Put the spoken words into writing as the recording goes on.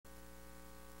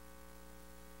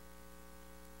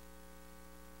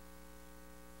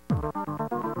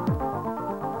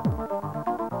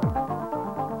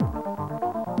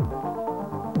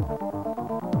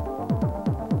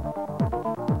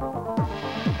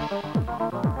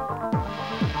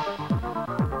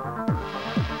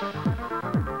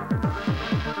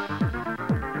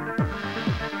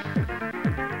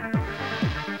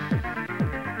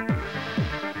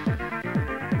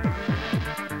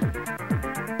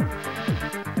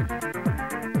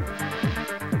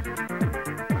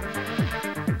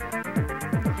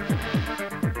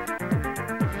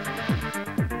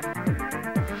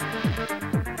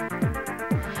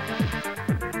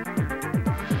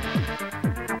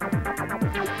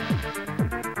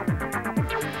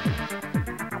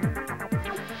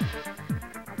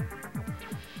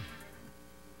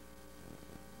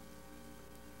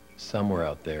Somewhere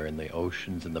out there in the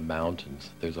oceans and the mountains,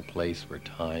 there's a place where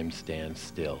time stands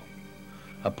still.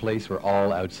 A place where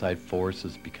all outside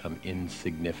forces become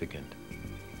insignificant.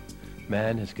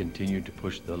 Man has continued to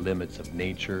push the limits of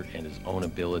nature and his own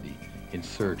ability in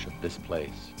search of this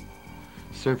place.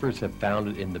 Surfers have found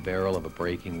it in the barrel of a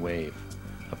breaking wave,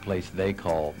 a place they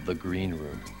call the Green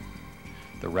Room.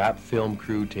 The rap film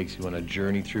crew takes you on a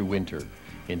journey through winter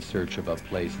in search of a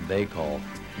place they call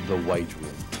the White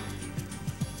Room.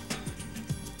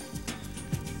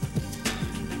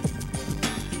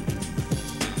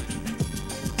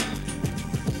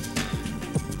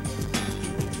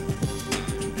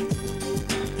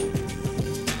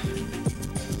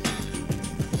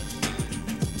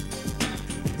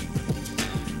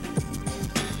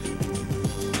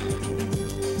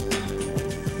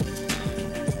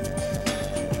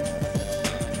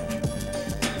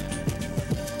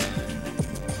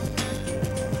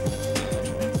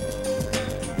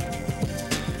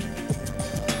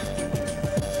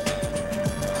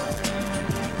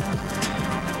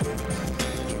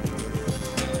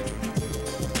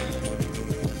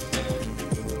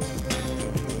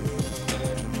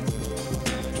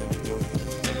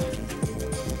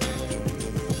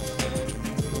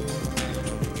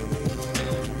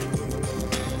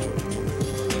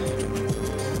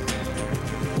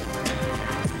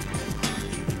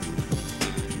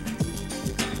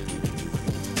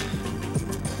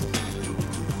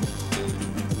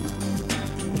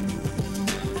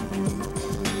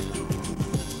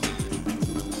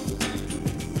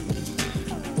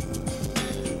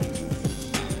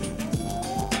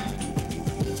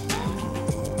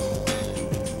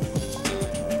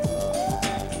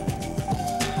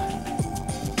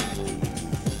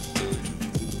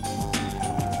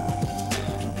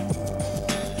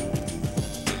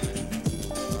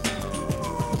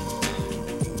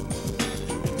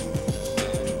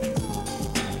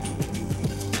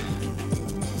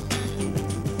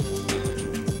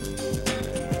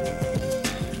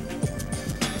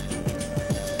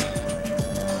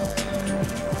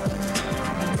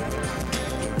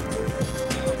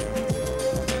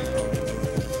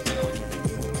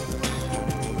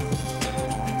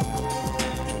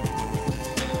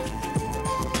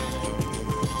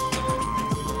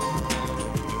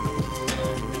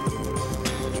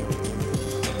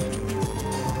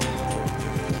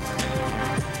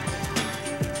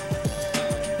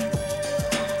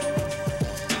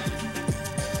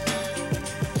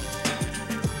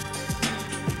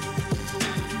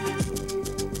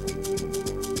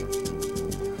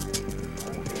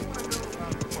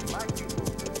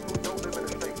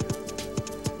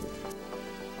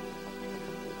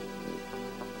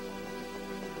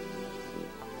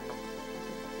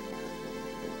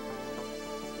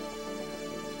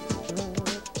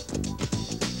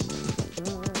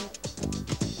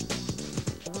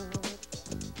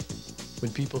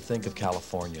 When people think of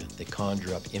California, they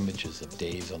conjure up images of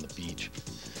days on the beach.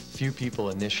 Few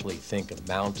people initially think of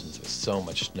mountains with so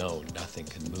much snow nothing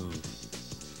can move.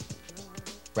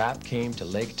 Rap came to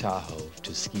Lake Tahoe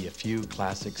to ski a few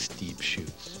classic steep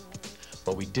chutes.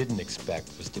 What we didn't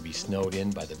expect was to be snowed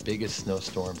in by the biggest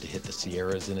snowstorm to hit the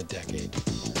Sierras in a decade.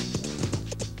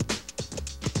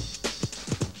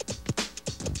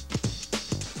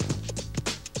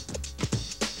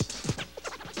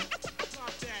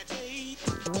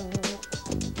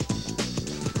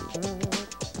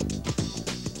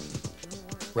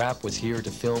 Rap was here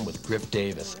to film with Griff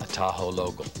Davis, a Tahoe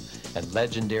local, and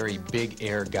legendary big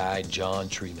air guy John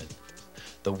Treeman.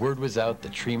 The word was out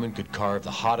that Treeman could carve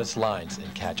the hottest lines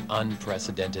and catch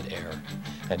unprecedented air.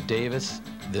 And Davis,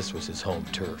 this was his home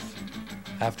turf.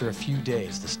 After a few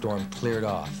days, the storm cleared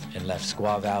off and left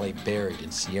Squaw Valley buried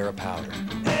in Sierra powder.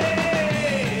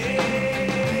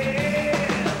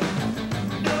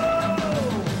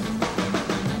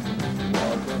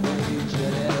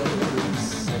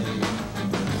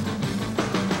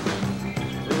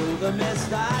 The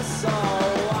mist I saw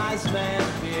a wise man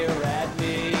peer at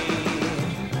me,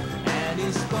 and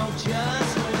he spoke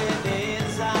just with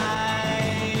his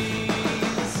eyes.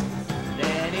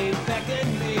 Then he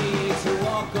beckoned me to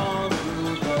walk on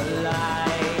through the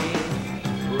light,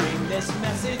 bring this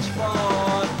message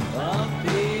forth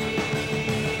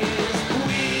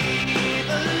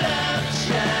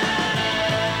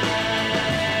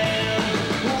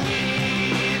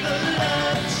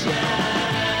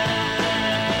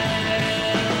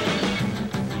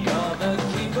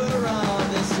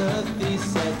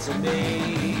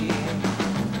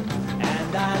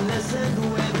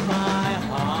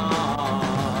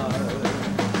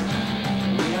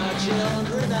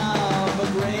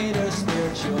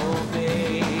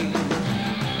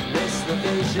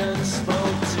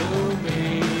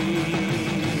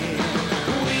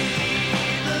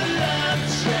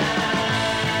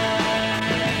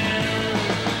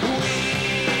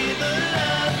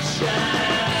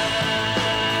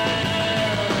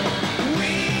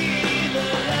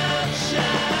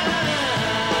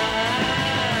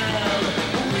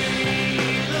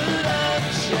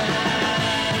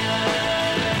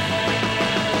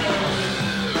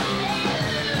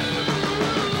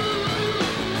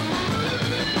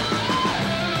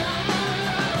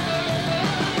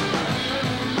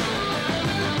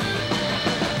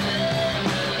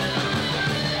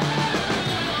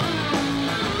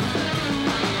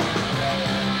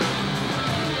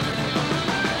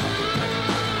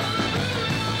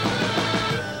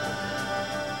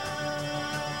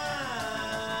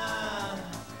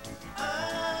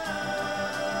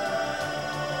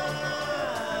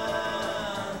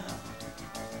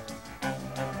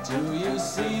Do you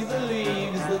see the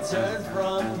leaves that turn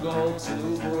from gold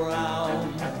to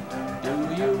brown?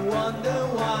 Do you wonder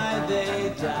why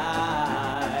they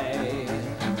die?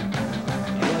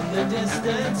 In the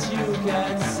distance you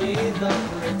can see the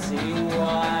pretty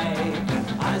white.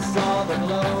 I saw the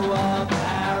glow of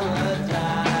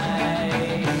paradise.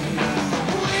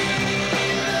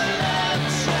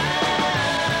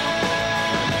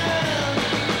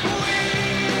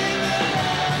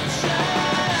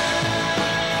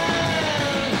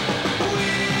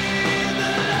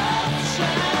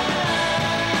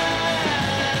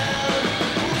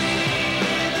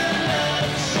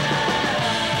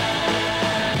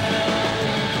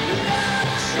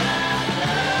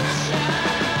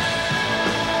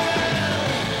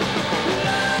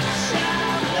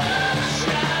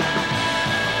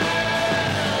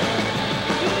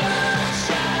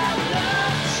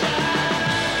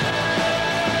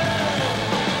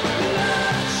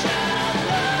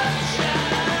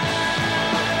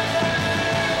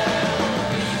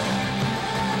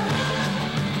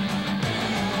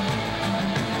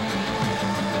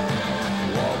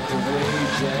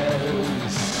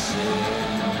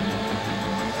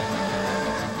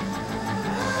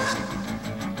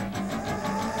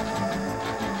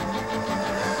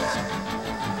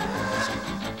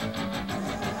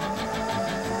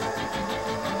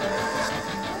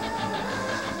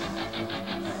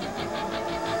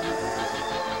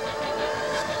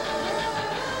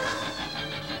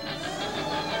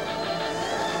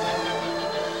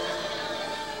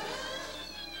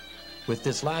 With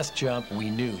this last jump, we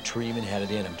knew Treeman had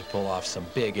it in him to pull off some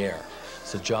big air,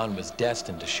 so John was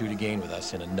destined to shoot again with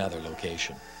us in another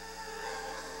location.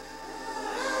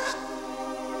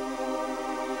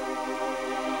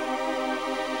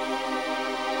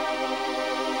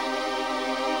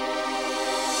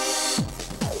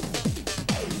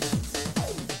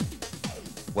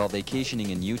 While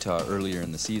vacationing in Utah earlier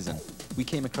in the season, we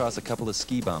came across a couple of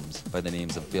ski bums by the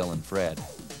names of Bill and Fred.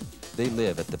 They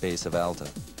live at the base of Alta.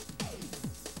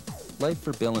 Life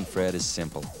for Bill and Fred is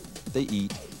simple. They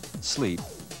eat, sleep,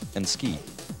 and ski.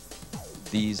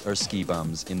 These are ski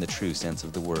bums in the true sense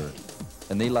of the word,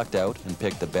 and they lucked out and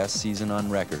picked the best season on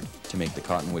record to make the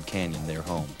Cottonwood Canyon their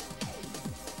home.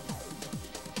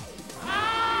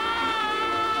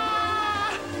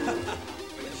 When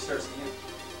did you start skiing?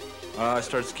 I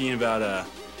started skiing about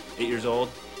 8 years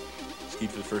old. Skied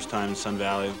for the first time in Sun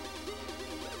Valley.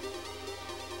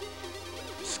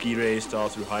 Ski raced all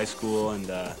through high school, and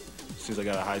as soon as I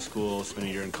got out of high school, spent a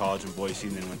year in college in Boise,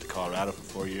 and then went to Colorado for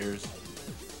 4 years.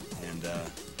 And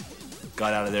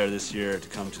got out of there this year to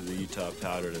come to the Utah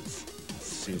Powder. That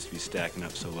seems to be stacking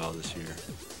up so well this year.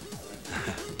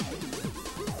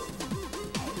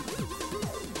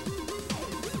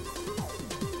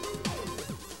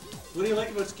 What do you like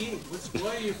about skiing?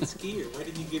 Why are you a skier? Why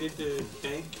didn't you get into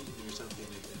banking or something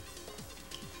like that?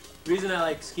 The reason I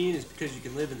like skiing is because you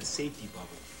can live in the safety bubble.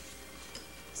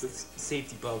 So the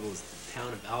safety bubble is the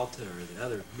town of Alta or the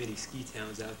other mini ski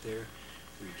towns out there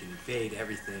where you can invade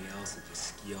everything else and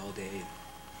just ski all day and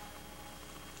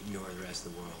ignore the rest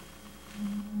of the world.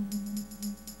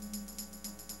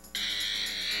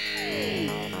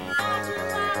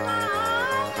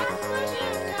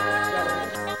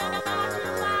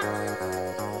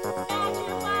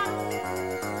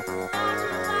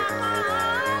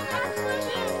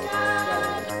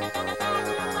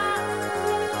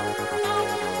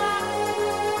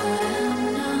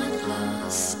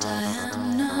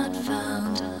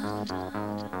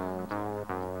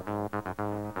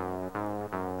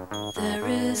 There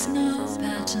is no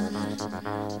pattern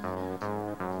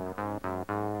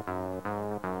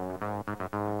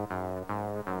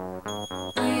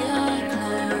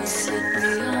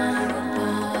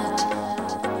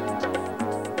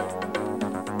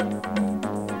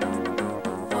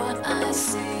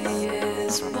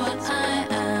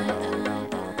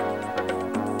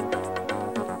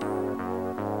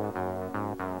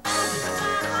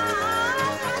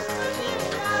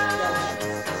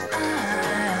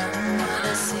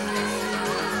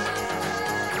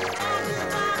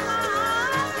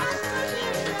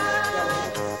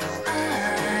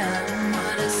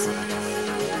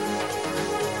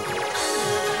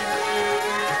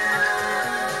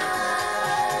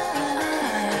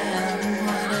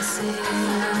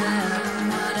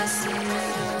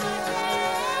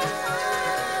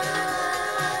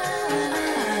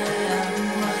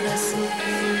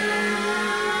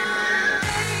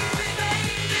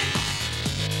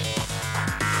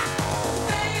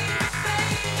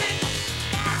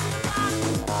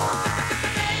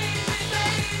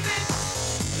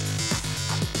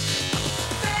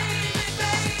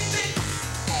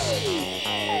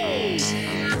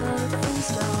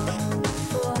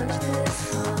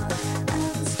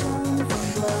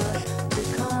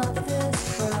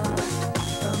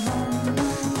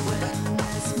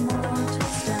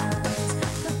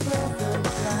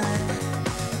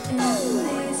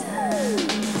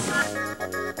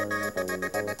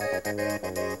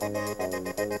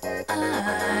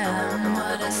am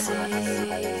what I see.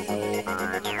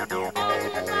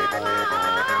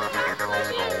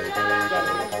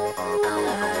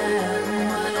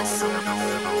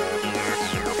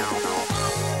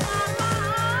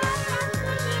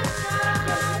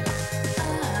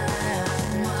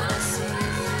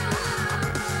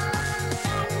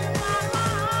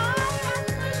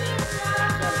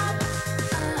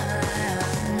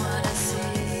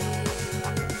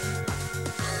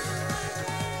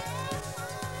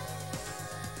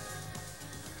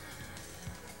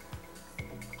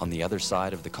 On the other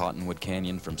side of the Cottonwood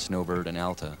Canyon from Snowbird and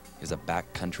Alta is a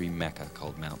backcountry mecca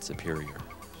called Mount Superior.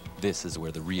 This is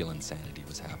where the real insanity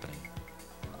was happening.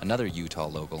 Another Utah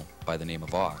local, by the name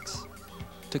of Ox,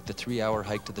 took the 3-hour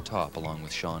hike to the top along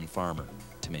with Sean Farmer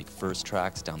to make first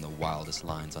tracks down the wildest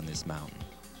lines on this mountain.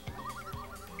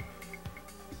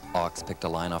 Ox picked a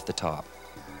line off the top.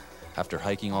 After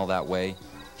hiking all that way,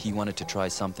 he wanted to try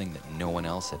something that no one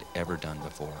else had ever done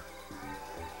before.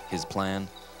 His plan?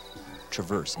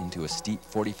 Traverse into a steep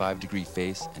 45-degree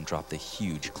face and drop the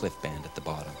huge cliff band at the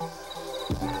bottom.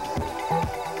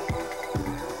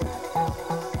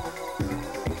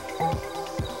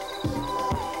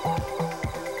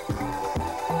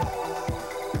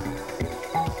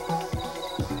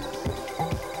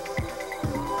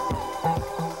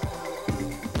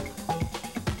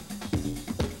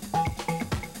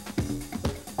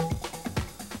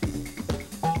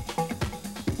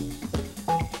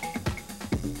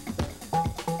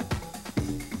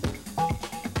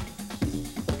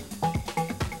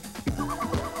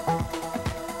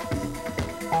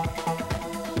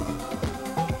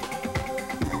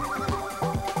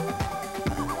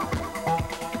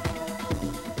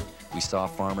 We saw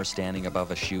Farmer standing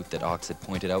above a chute that Ox had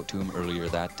pointed out to him earlier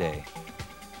that day.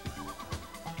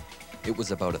 It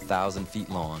was about 1,000 feet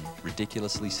long,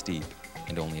 ridiculously steep,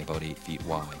 and only about 8 feet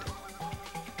wide.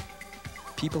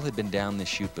 People had been down this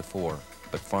chute before,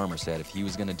 but Farmer said if he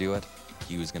was going to do it,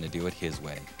 he was going to do it his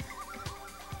way.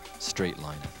 Straight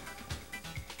line it.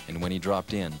 And when he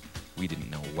dropped in, we didn't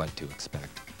know what to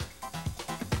expect.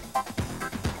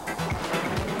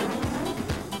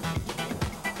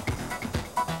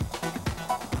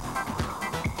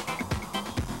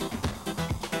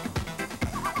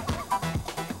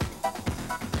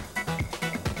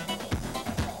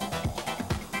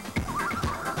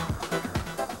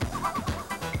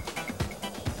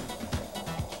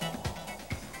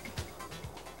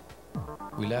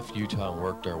 We left Utah and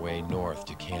worked our way north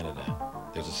to Canada.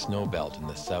 There's a snow belt in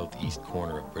the southeast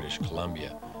corner of British Columbia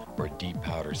where deep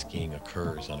powder skiing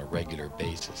occurs on a regular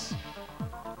basis.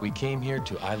 We came here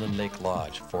to Island Lake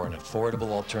Lodge for an affordable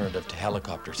alternative to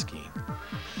helicopter skiing.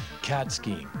 Cat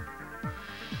skiing.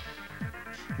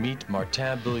 Meet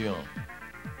Martin Bouillon.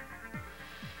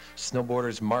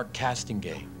 Snowboarders Mark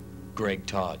Castingay, Greg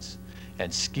Todds,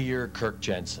 and skier Kirk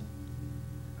Jensen.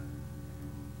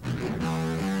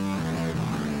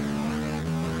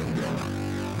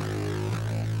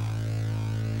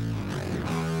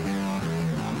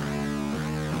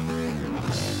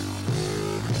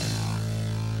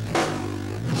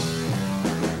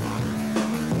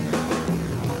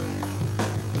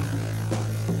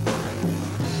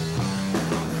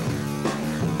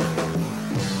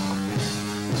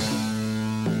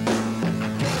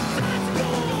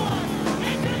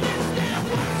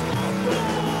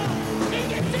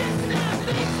 It's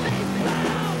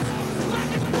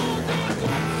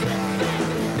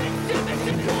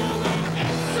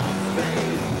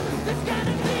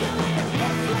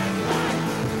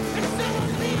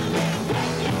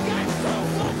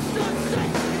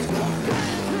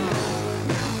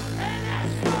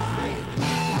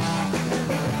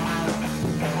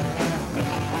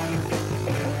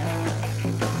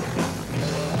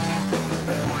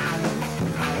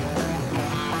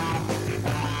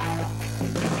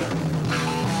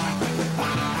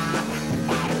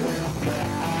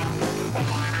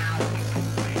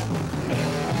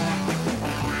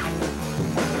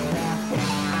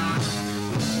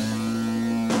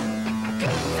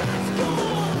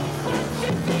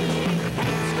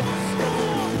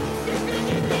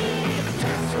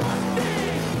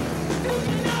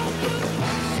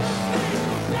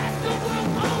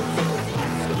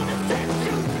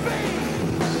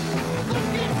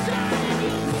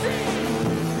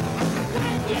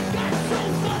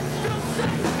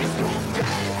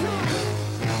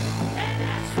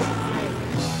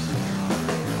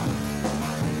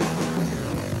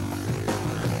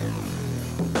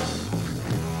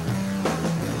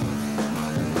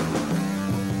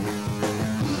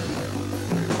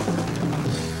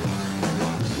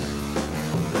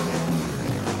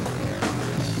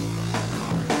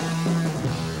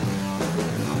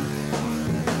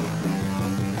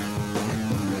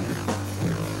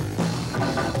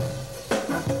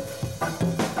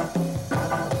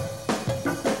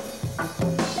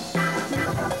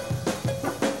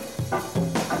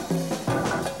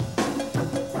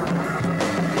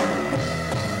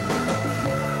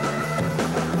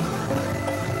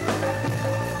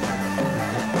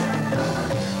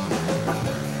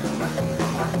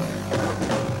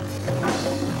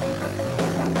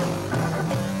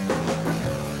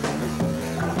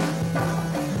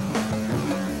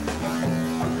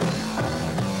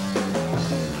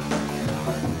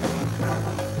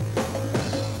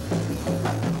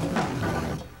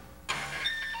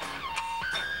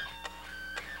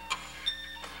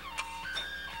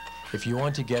If you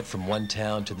want to get from one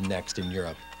town to the next in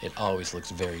Europe, it always looks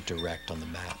very direct on the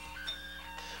map.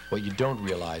 What you don't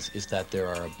realize is that there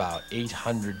are about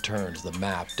 800 turns the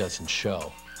map doesn't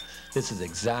show. This is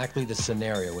exactly the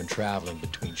scenario when traveling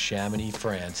between Chamonix,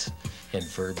 France, and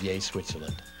Verbier,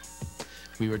 Switzerland.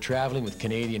 We were traveling with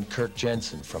Canadian Kirk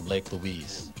Jensen from Lake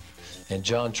Louise, and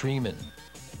John Treeman.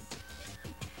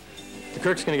 The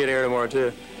Kirk's gonna get air tomorrow,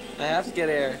 too. I have to get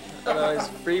air, otherwise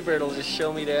Freebird will just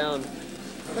show me down.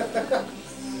 You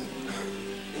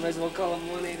might as well call him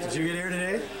 1-800. Did you get air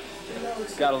today?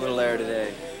 Got a little air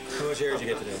today. How much air did you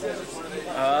get today?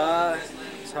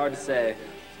 It's hard to say.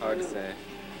 It's hard to say.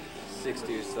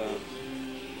 60 or so.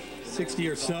 60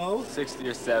 or so? 60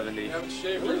 or 70. You haven't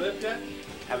shaved your lip yet?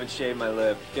 Haven't shaved my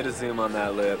lip. Get a zoom on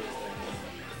that lip.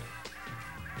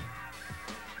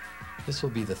 This will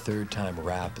be the third time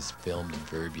rap is filmed in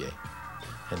Verbier,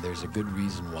 and there's a good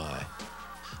reason why.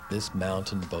 This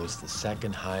mountain boasts the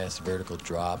second highest vertical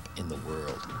drop in the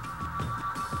world.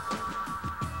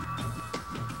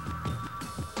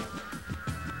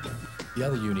 The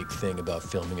other unique thing about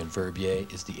filming in Verbier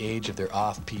is the age of their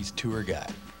off-piste tour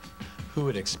guide. Who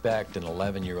would expect an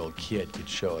 11-year-old kid could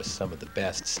show us some of the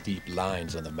best steep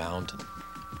lines on the mountain?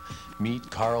 Meet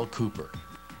Carl Cooper.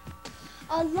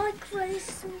 I like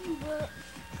racing,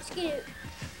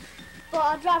 but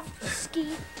I'd rather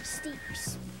ski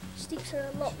steeps. Steeps are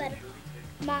a lot better,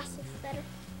 massive better.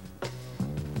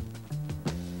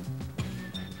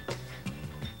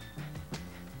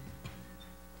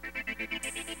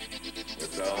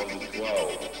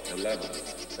 12, 11,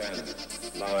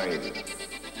 10, 9.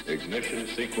 Ignition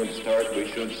sequence start. We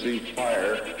should see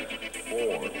fire.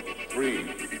 4, 3,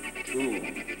 2,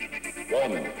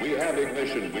 1. We have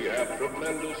ignition. We have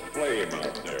tremendous flame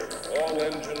out there. All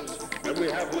engines, and we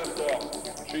have liftoff.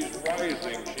 She's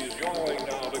rising. She's yawing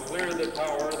now to clear the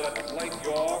tower. That slight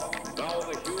yaw. Now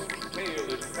the huge tail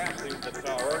is passing the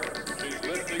tower. She's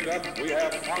lifting up. We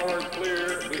have tower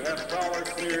clear. We have tower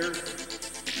clear.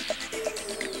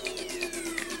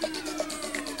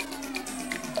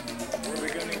 We're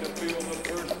beginning to feel the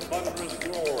first thunderous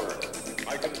roar.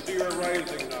 I can see her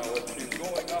rising now, and she's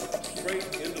going up straight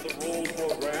into the roll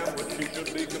program, which she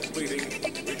should be completing.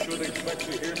 We should expect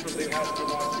to hear from the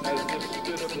astronauts as this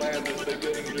bit of land is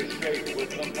beginning to shake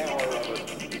with the power of it.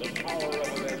 The power of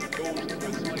it as it goes through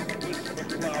its like wisp of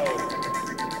cloud.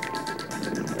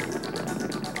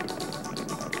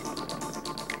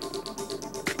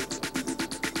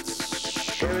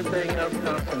 Everything else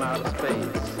comes from outer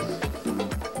space,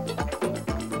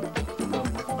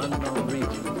 from unknown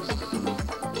regions.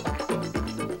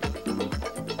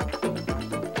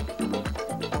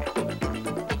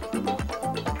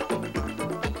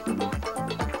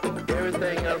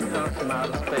 Everything else comes from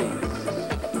outer space,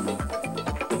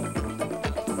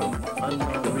 from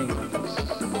unknown regions.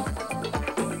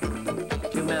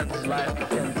 Humanity's life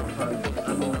depends upon the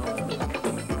unknown.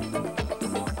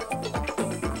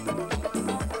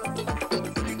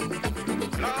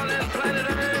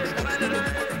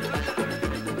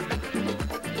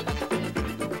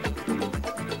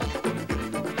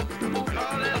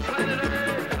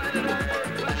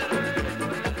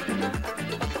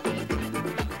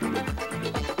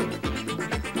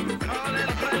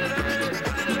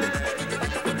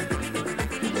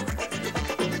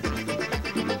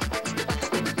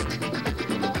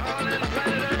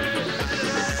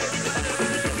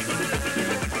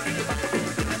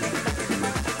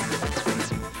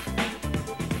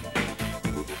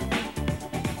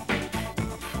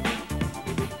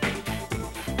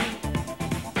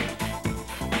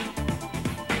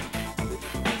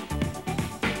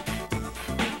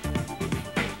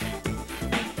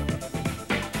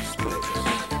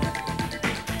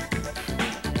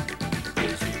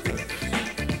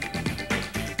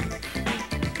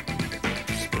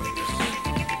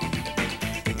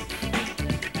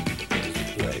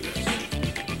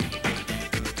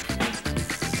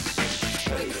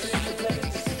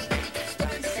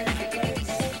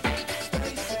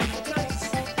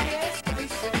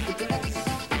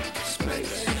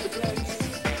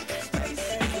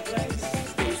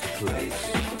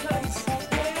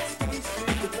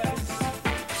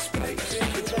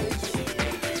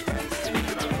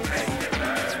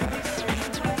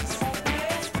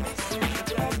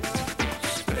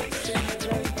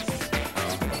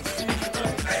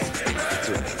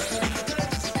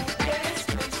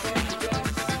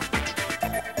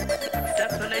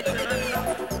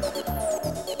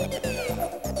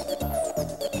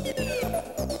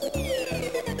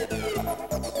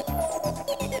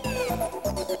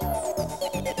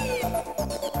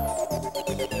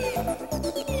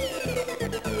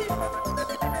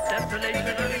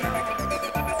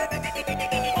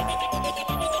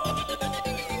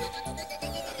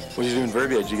 What did you do in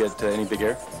Verbier? Did you get any big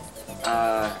air?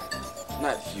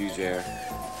 Not huge air.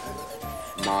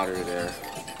 Moderate air.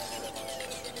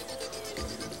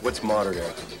 What's moderate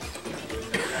air?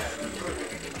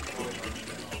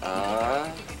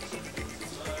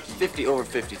 50 over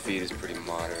 50 feet is pretty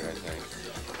moderate, I think.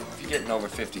 If you're getting over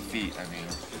 50 feet, I mean,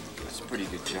 it's a pretty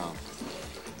good jump.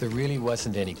 There really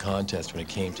wasn't any contest when it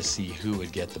came to see who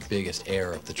would get the biggest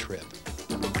air of the trip.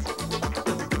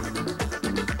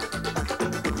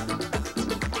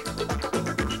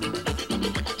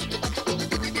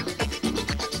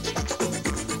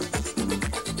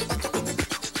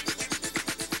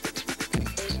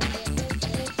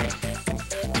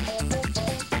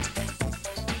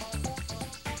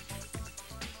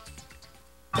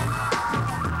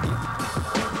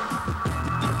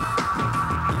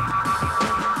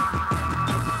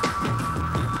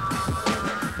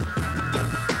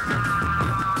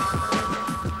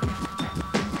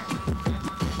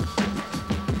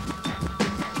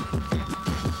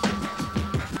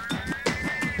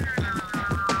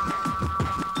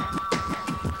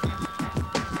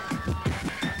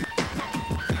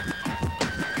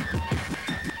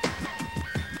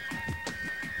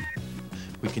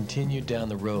 We continued down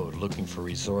the road looking for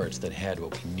resorts that had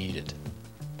what we needed.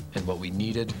 And what we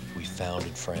needed, we found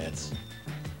in France.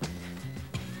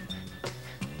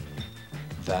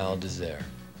 Val d'Isère.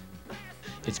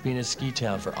 It's been a ski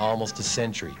town for almost a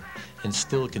century and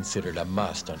still considered a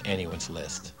must on anyone's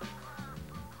list.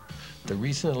 The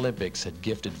recent Olympics had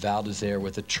gifted Val d'Isère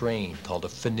with a train called a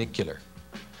funicular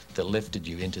that lifted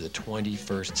you into the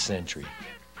 21st century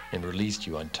and released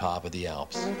you on top of the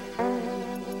Alps.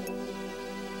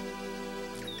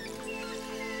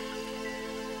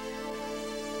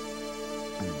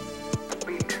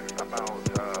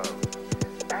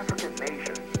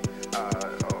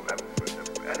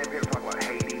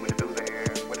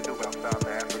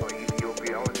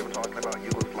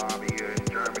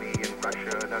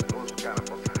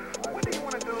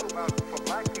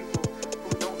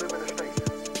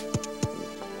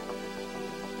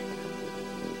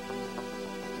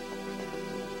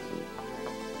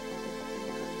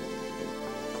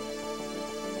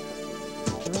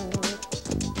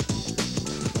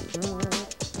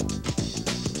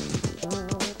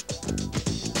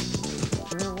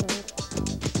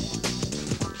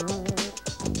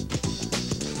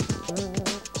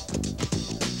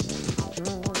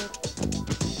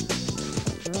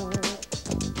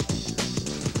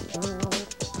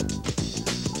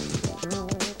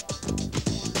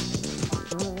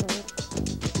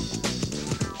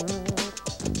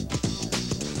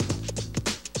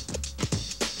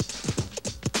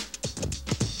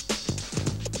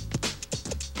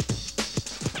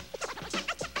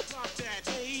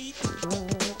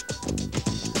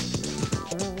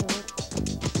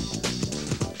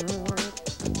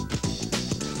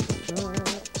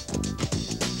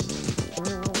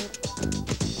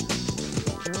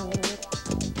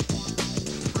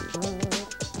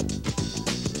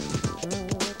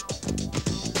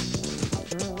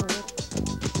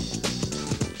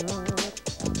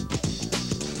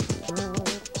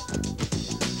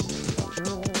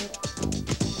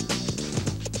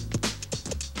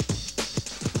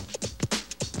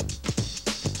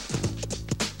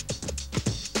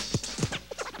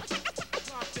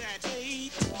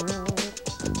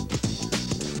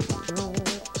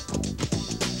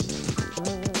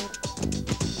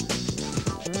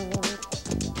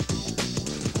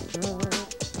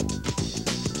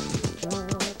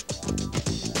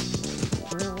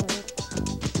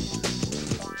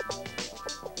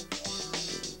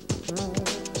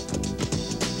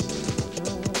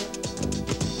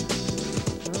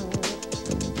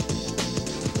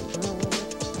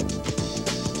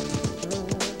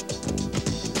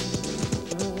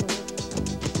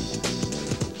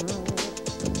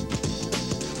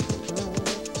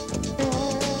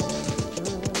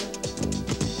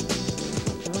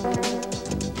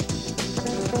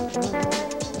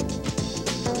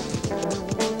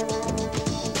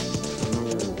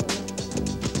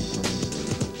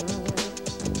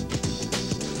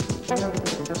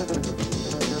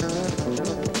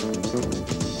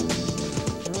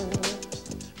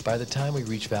 By the time we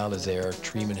reached Val d'Isère,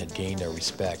 Treeman had gained our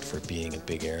respect for being a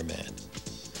big airman.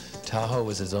 Tahoe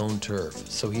was his own turf,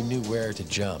 so he knew where to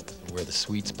jump and where the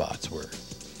sweet spots were.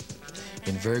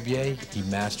 In Verbier, he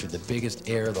mastered the biggest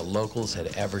air the locals had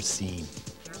ever seen.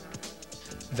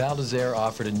 Val d'Isère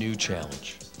offered a new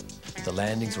challenge. The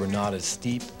landings were not as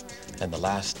steep, and the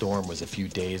last storm was a few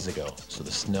days ago, so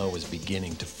the snow was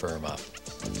beginning to firm up.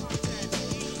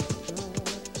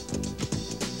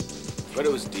 But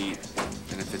it was deep,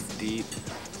 and if it's deep,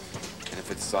 And if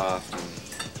it's soft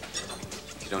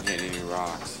and you don't hit any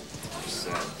rocks, you're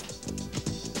set.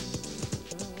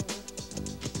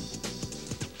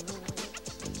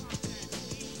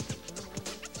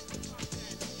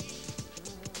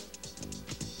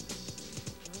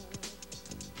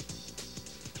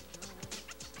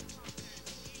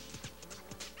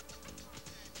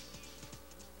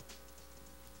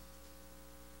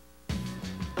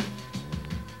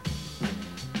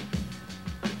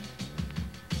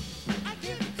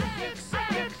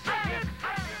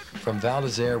 From Val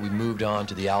d'Isere, we moved on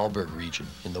to the Arlberg region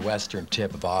in the western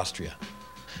tip of Austria.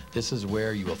 This is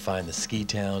where you will find the ski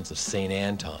towns of St.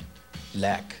 Anton,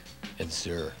 Lech, and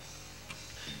Zur.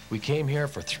 We came here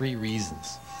for 3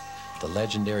 reasons: the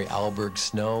legendary Arlberg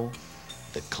snow,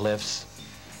 the cliffs,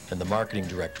 and the marketing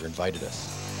director invited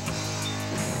us.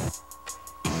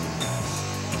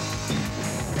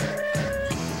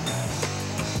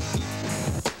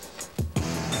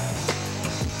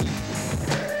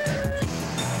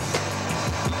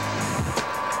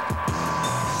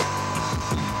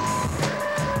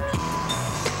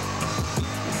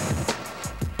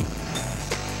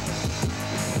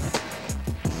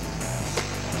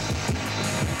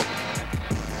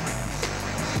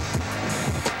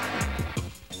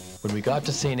 When we got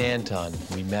to St. Anton,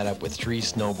 we met up with 3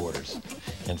 snowboarders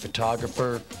and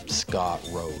photographer Scott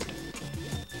Rode.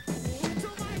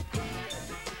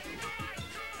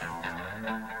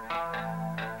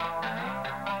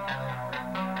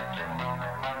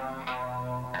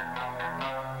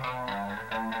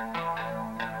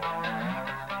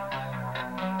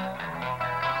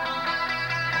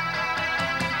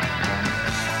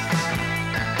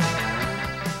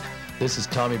 This is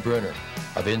Tommy Brunner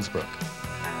of Innsbruck.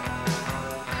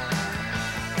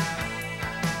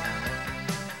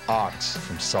 Ox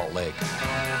from Salt Lake.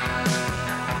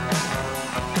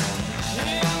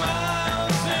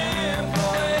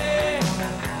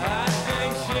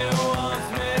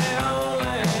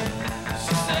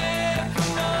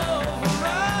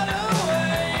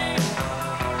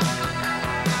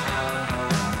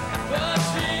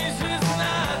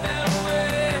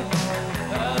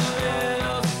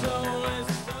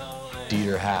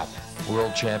 Dieter Happ,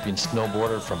 world champion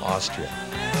snowboarder from Austria.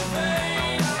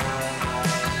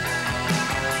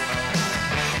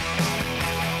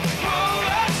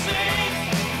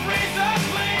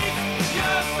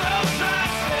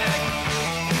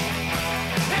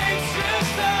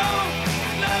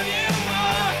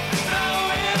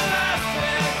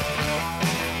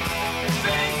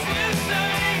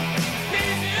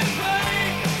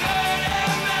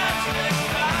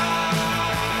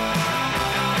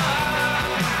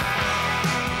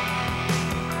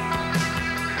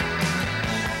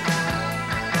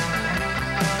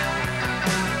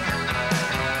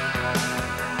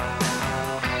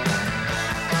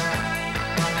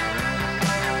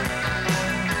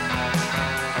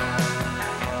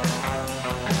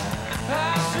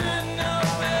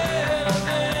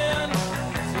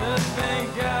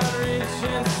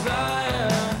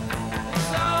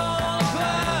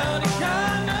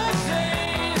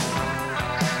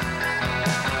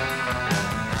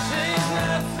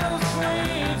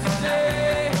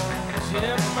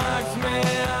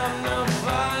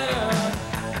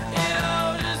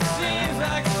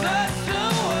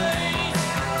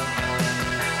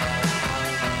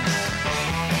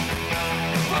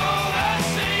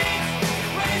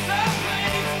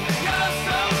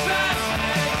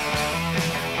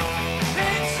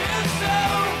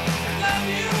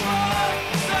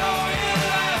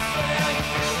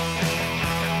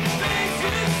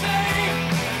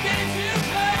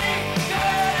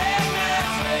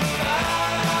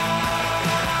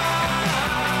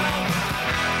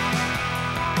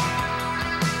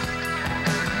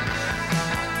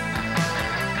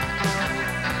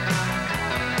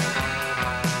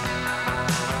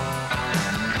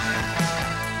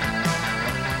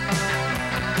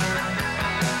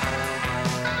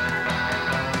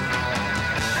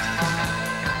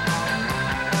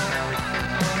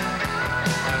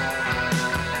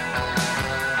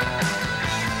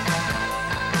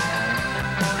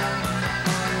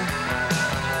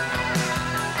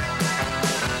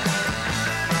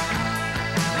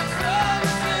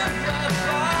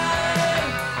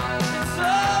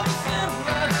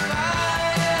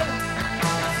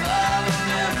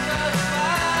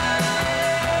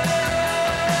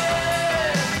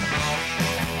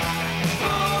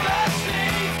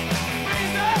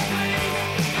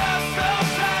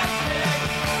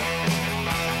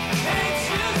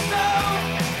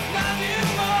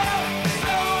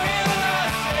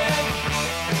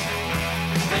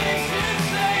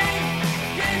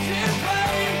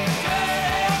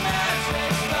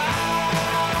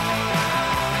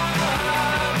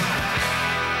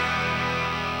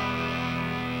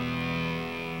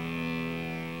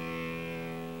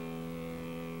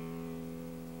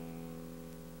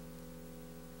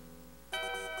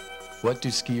 What do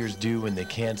skiers do when they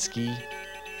can't ski?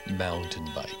 Mountain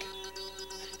bike.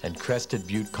 And Crested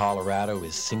Butte, Colorado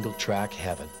is single-track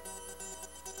heaven.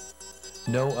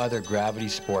 No other gravity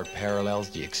sport parallels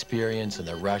the experience and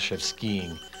the rush of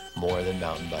skiing more than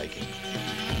mountain biking.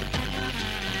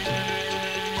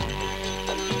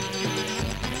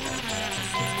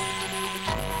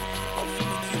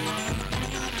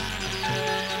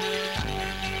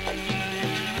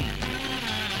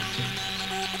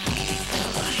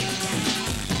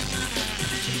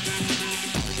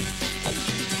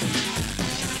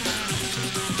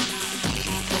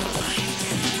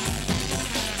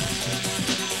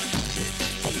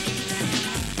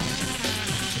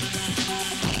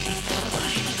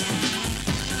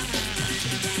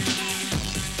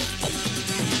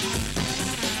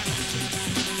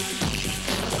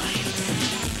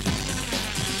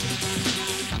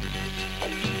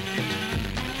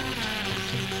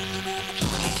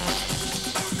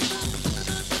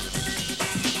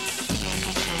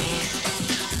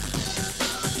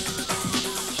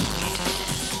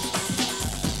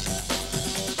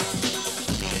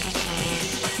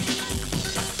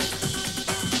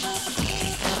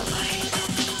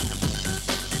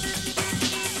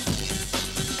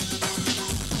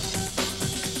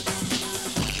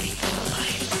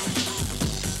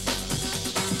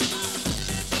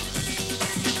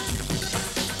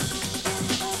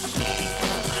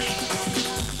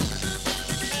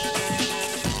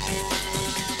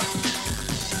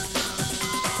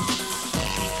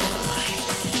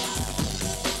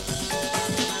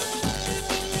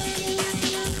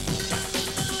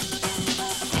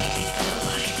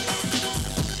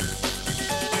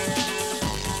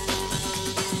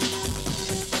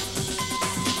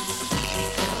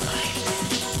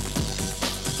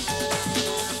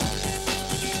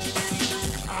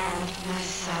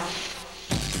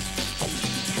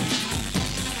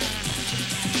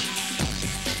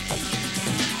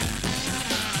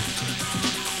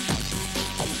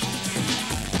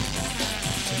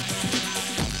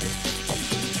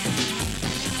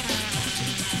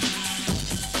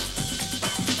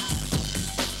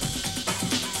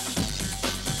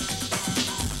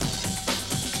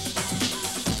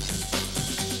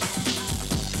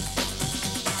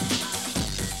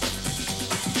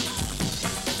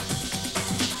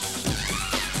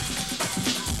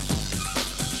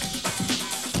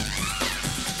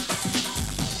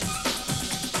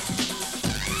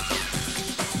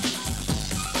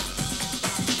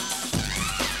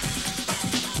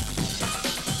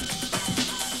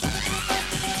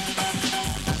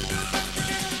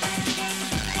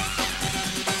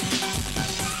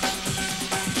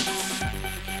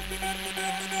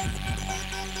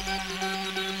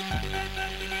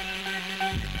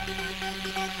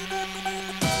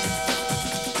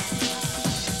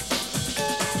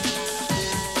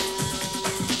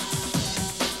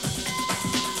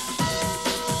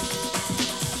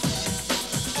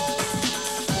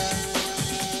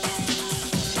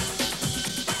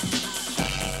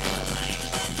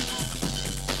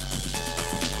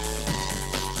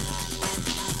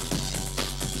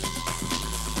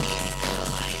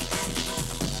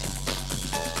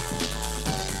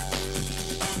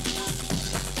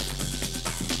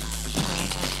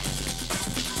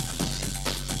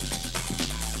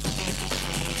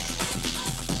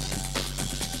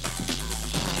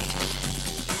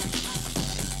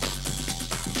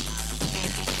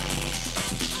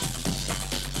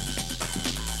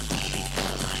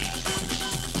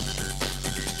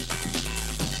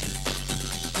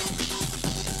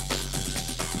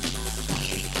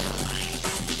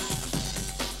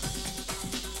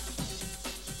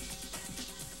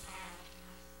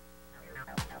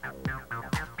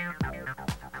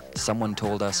 Someone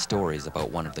told us stories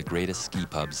about one of the greatest ski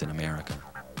pubs in America.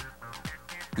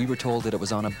 We were told that it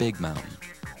was on a big mountain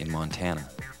in Montana,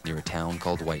 near a town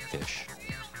called Whitefish.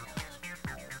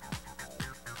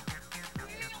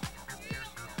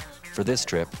 For this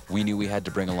trip, we knew we had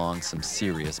to bring along some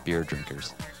serious beer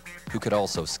drinkers who could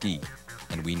also ski,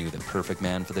 and we knew the perfect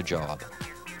man for the job.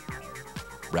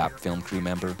 Rap film crew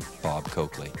member Bob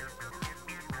Coakley.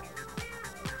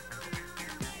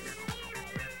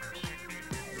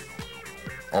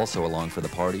 Also along for the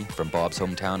party, from Bob's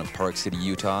hometown of Park City,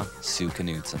 Utah, Sue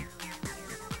Knudsen.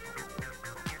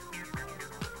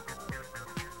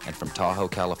 And from Tahoe,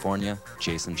 California,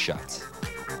 Jason Schutz.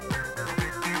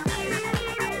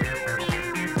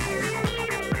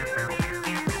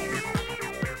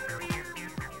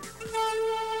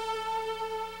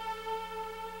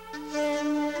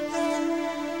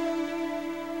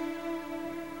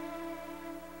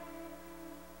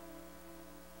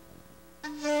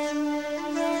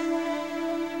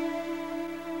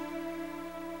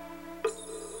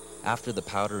 After the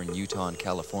powder in Utah and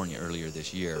California earlier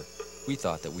this year, we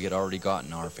thought that we had already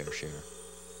gotten our fair share.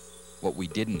 What we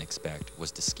didn't expect was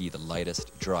to ski the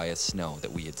lightest, driest snow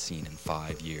that we had seen in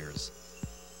 5 years.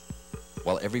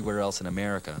 While everywhere else in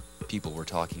America, people were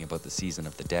talking about the season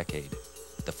of the decade,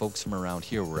 the folks from around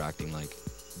here were acting like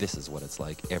this is what it's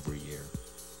like every year.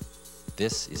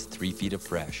 This is 3 Feet of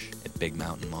Fresh at Big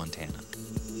Mountain, Montana.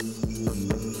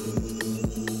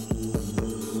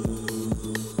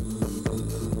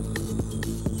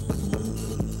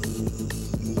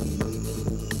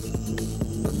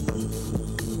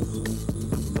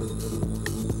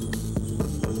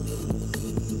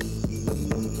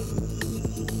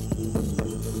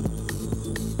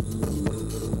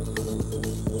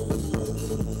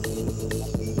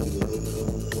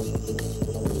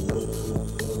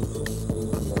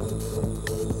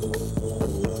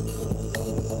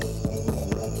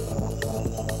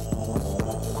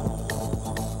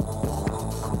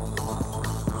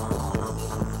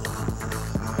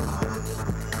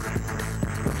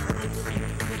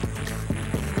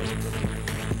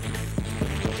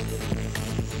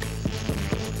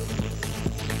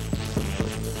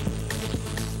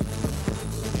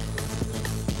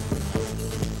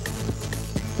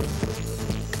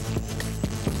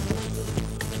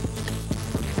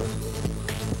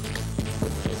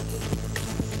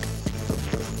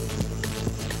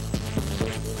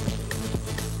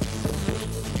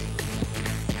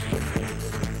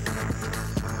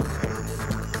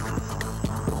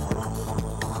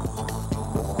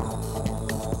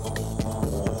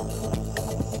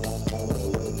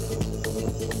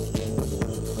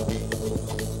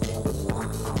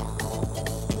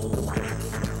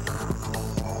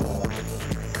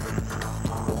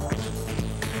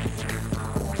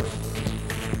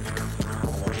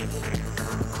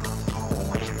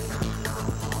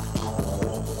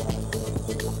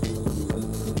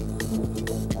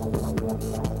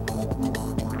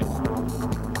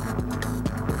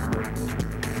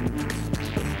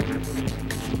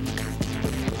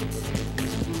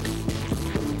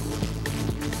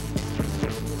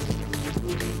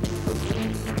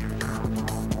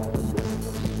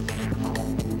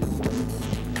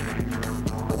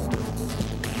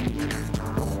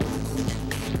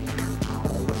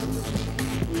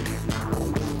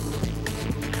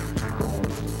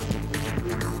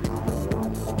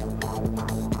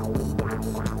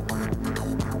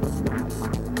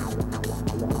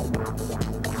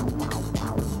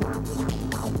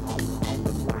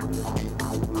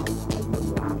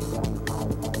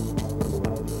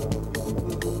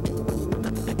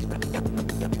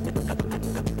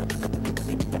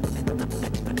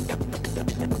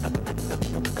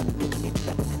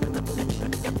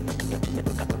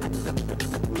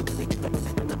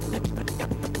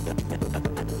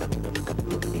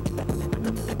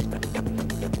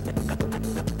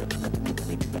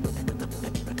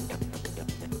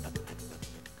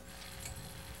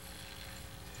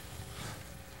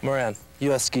 Moran,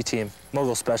 U.S. ski team,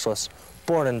 mogul specialist.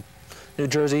 Born in New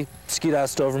Jersey, skied out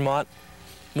to Vermont,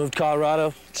 moved to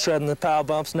Colorado, shredding the pow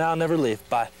bumps, now never leave.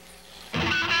 Bye.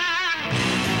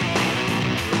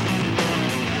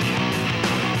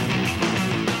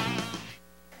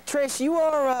 Trace, you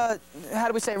are, how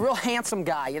do we say, a real handsome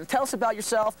guy. You know, tell us about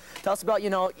yourself. Tell us about,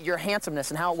 you know, your handsomeness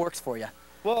and how it works for you.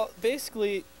 Well,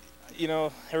 basically, you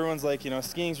know, everyone's like, you know,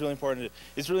 skiing's really important.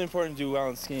 It's really important to do well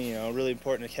in skiing, you know, really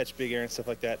important to catch big air and stuff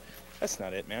like that. That's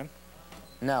not it, man.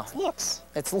 No. It's looks.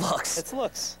 It's looks. It's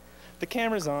looks. The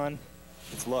camera's on.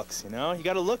 It's looks, you know? You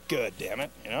gotta look good, damn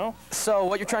it, you know? So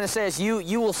what you're trying to say is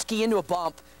you will ski into a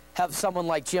bump, have someone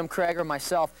like Jim Craig or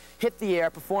myself hit the air,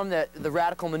 perform the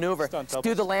radical maneuver,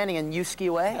 do the landing, and you ski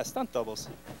away? Yeah, stunt doubles.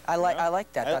 I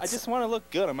like that. I just want to look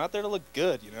good. I'm out there to look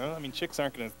good, you know? I mean, chicks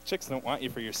don't want you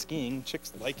for your skiing.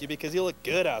 Chicks like you because you look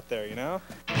good out there, you know?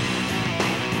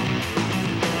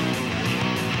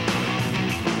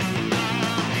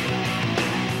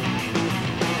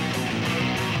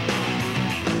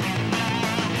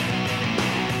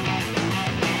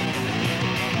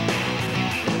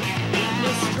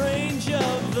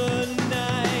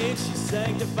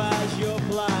 Sanctifies your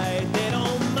plight. They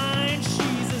don't mind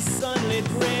she's a sunlit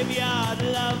graveyard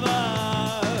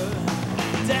lover.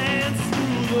 Dance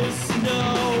through the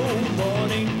snow,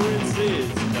 morning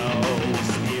princes know.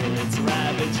 Spirits,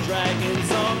 rabbits,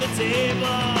 dragons on the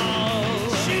table.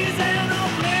 She's an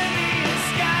oblivion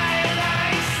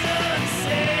skylight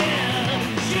sunset.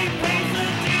 She paints the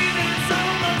demons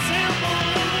on the temple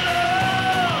of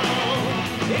love.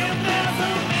 If there's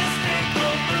a mystic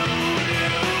come through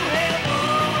you,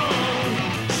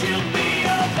 she'll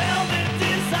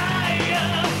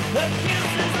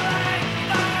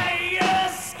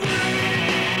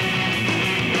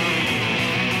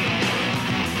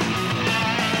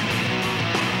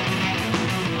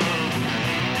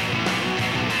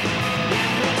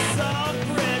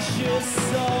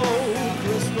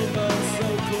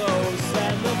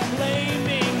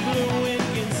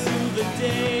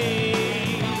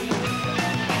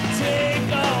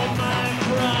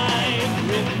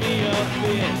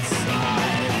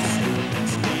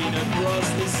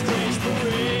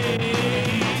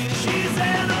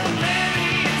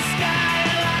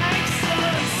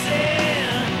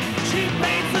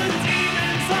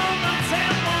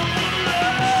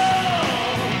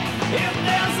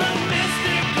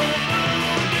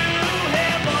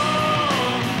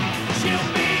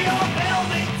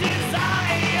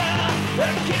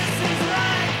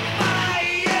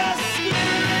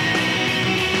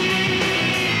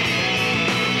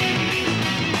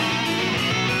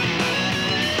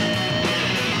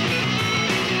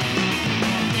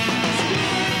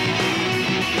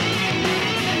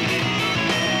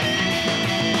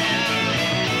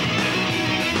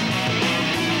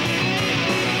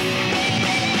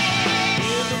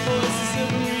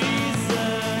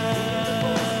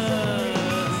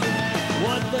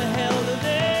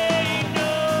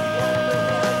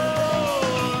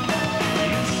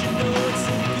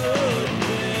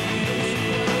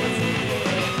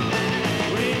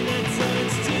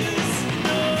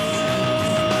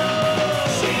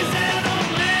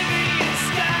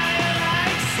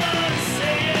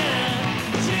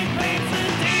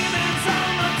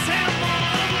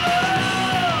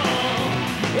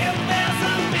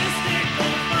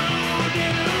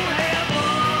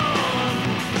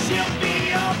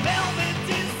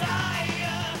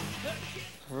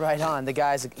Right on. The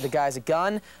guy's a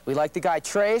gun. We like the guy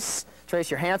Trace.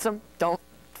 Trace, you're handsome.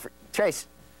 Trace,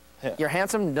 yeah. You're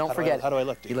handsome. Don't forget it. How do I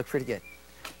look, dude? You look pretty good.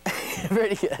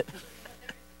 Pretty good.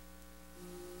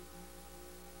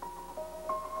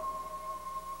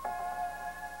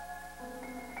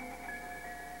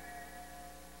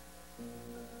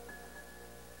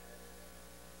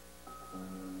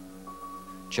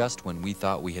 Just when we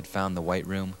thought we had found the White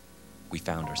Room, we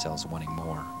found ourselves wanting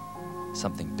more.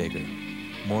 Something bigger,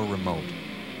 more remote,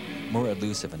 more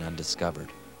elusive and undiscovered.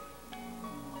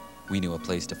 We knew a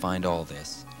place to find all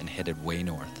this and headed way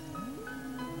north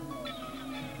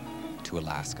to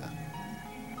Alaska.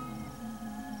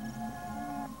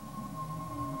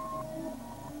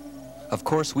 Of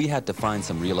course, we had to find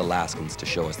some real Alaskans to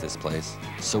show us this place,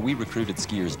 so we recruited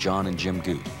skiers John and Jim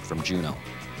Goot from Juneau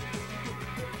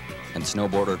and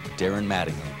snowboarder Darren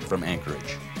Mattingly from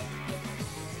Anchorage.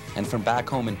 And from back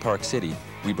home in Park City,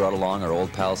 we brought along our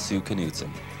old pal Sue Knutson,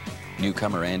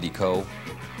 newcomer Andy Coe,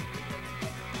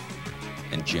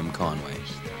 and Jim Conway.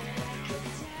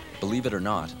 Believe it or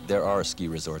not, there are ski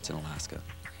resorts in Alaska,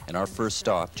 and our first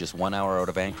stop, just 1 hour out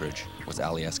of Anchorage, was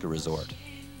Alyeska Resort.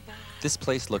 This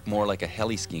place looked more like a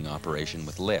heli-skiing operation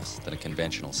with lifts than a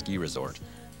conventional ski resort.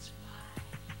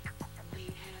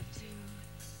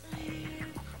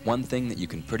 One thing that you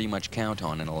can pretty much count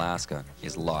on in Alaska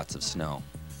is lots of snow.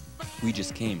 We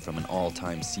just came from an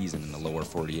all-time season in the lower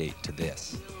 48 to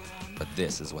this. But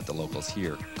this is what the locals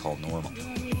here call normal.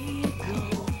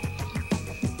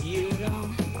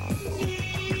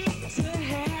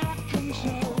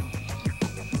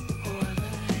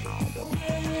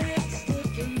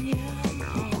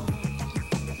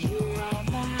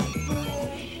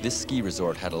 This ski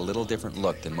resort had a little different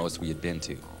look than most we had been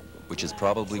to, which is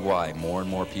probably why more and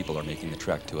more people are making the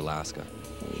trek to Alaska.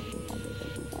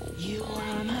 You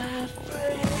are my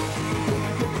friend.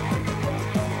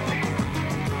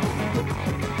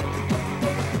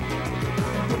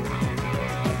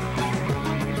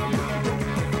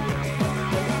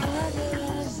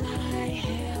 Others I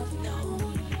have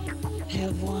known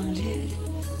have wanted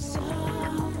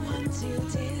someone to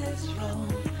dethrone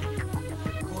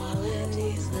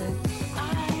qualities that I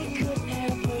could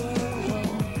never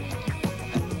own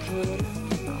and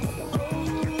couldn't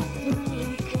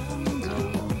openly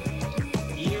condone.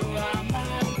 You are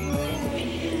my friend.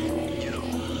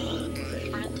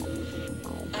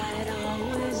 I'd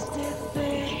always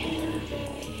defend.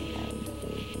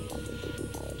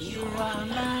 You are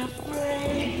my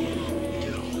friend.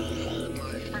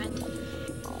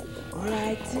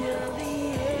 Right till the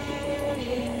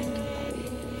end.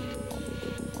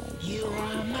 You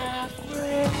are my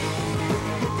friend.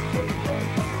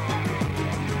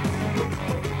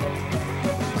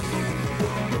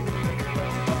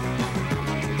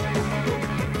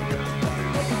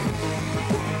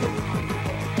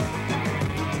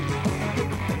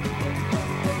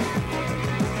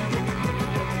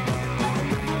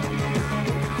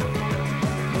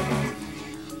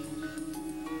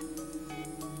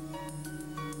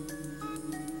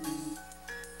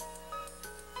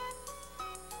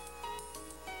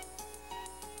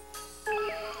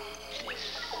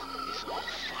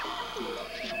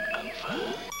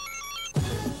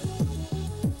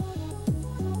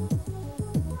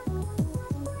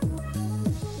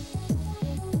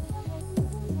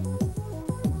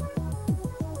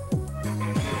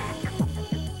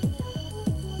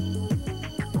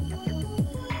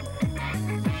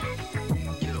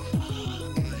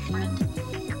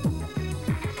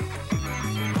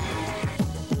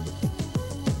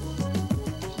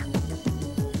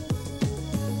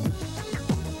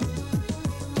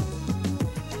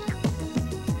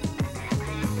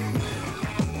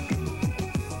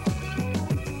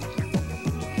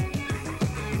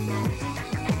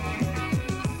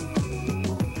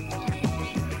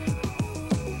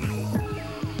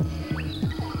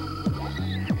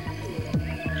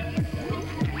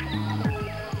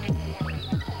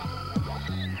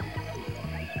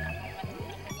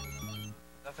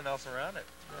 Around it.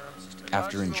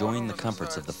 After enjoying the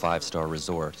comforts of the five-star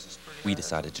resort, we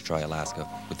decided to try Alaska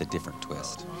with a different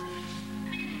twist.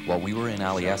 While we were in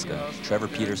Alyeska, Trevor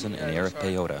Peterson and Eric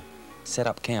Peyoda set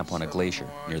up camp on a glacier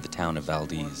near the town of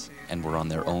Valdez and were on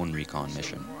their own recon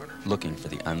mission, looking for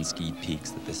the unskied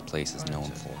peaks that this place is known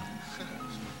for.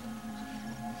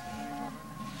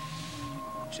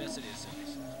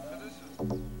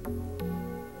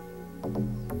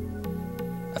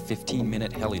 A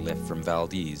 15-minute heli lift from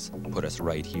Valdez put us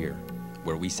right here,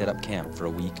 where we set up camp for a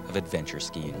week of adventure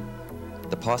skiing.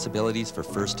 The possibilities for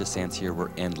first descents here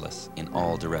were endless in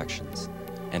all directions,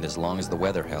 and as long as the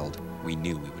weather held, we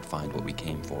knew we would find what we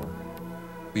came for.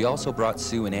 We also brought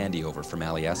Sue and Andy over from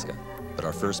Alyeska, but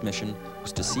our first mission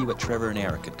was to see what Trevor and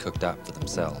Eric had cooked up for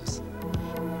themselves.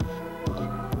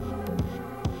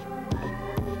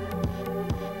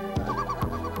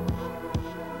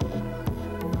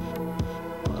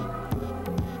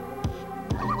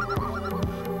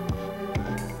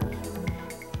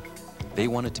 They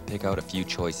wanted to pick out a few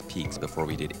choice peaks before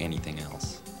we did anything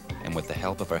else. And with the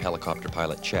help of our helicopter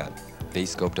pilot Chet, they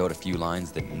scoped out a few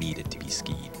lines that needed to be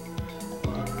skied.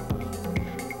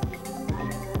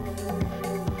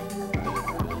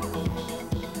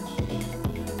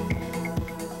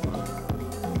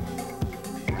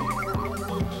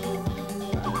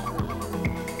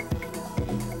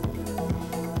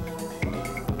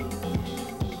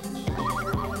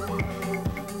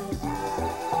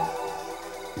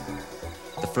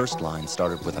 The first line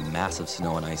started with a massive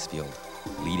snow and ice field,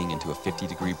 leading into a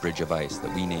 50-degree bridge of ice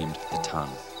that we named the Tongue.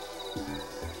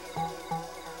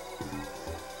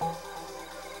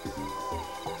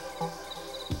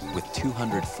 With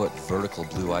 200-foot vertical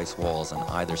blue ice walls on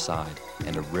either side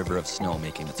and a river of snow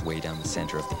making its way down the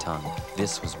center of the Tongue,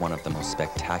 this was one of the most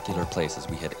spectacular places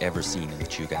we had ever seen in the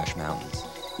Chugach Mountains.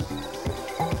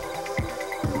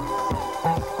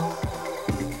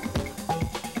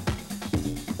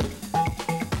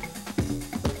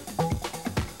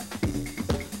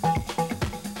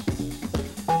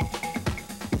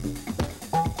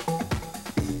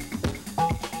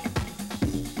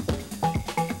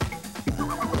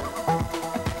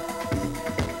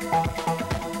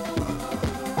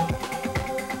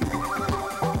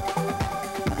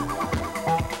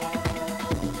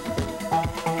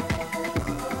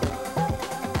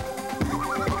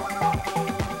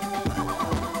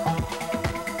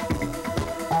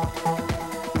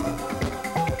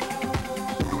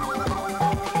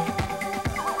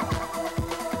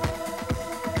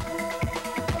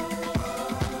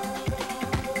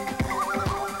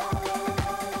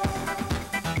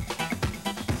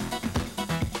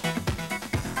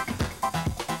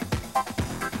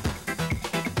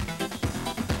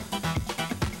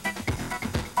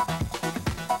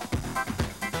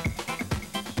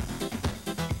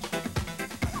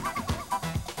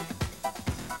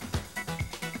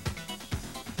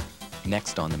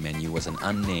 Next on the menu was an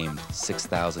unnamed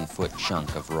 6,000-foot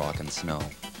chunk of rock and snow.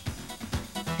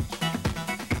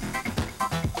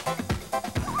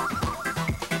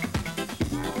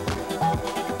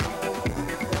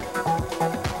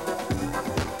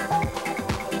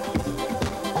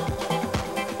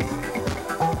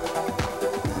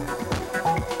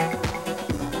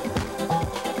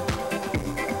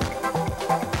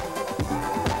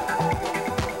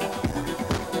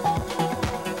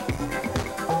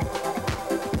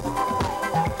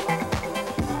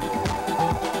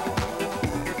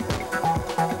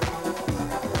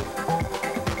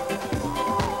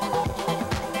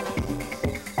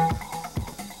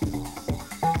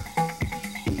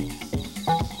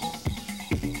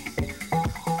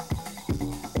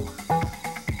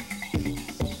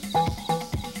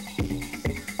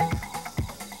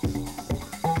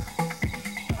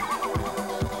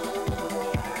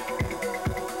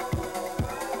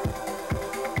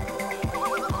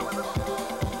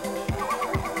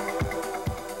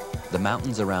 The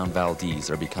mountains around Valdez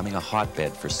are becoming a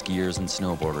hotbed for skiers and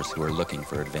snowboarders who are looking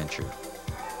for adventure.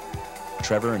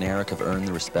 Trevor and Eric have earned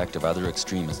the respect of other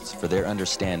extremists for their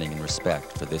understanding and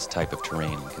respect for this type of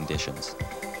terrain and conditions.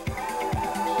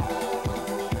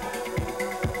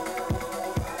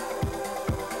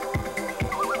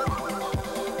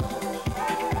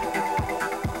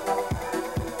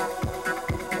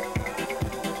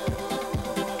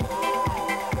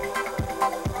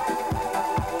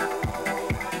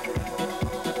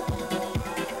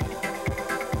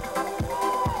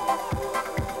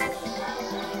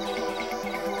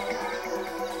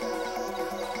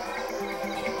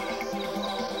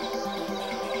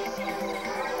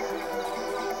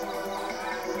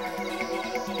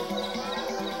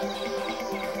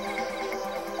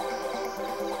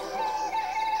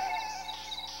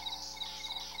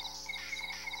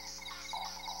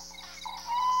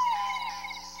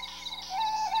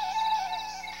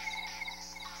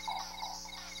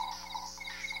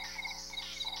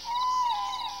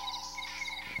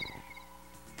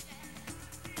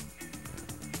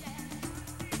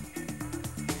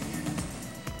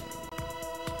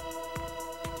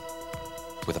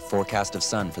 With a forecast of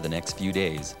sun for the next few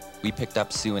days, we picked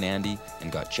up Sue and Andy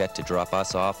and got Chet to drop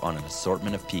us off on an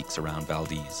assortment of peaks around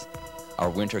Valdez. Our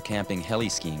winter camping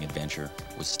heli-skiing adventure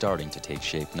was starting to take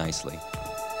shape nicely.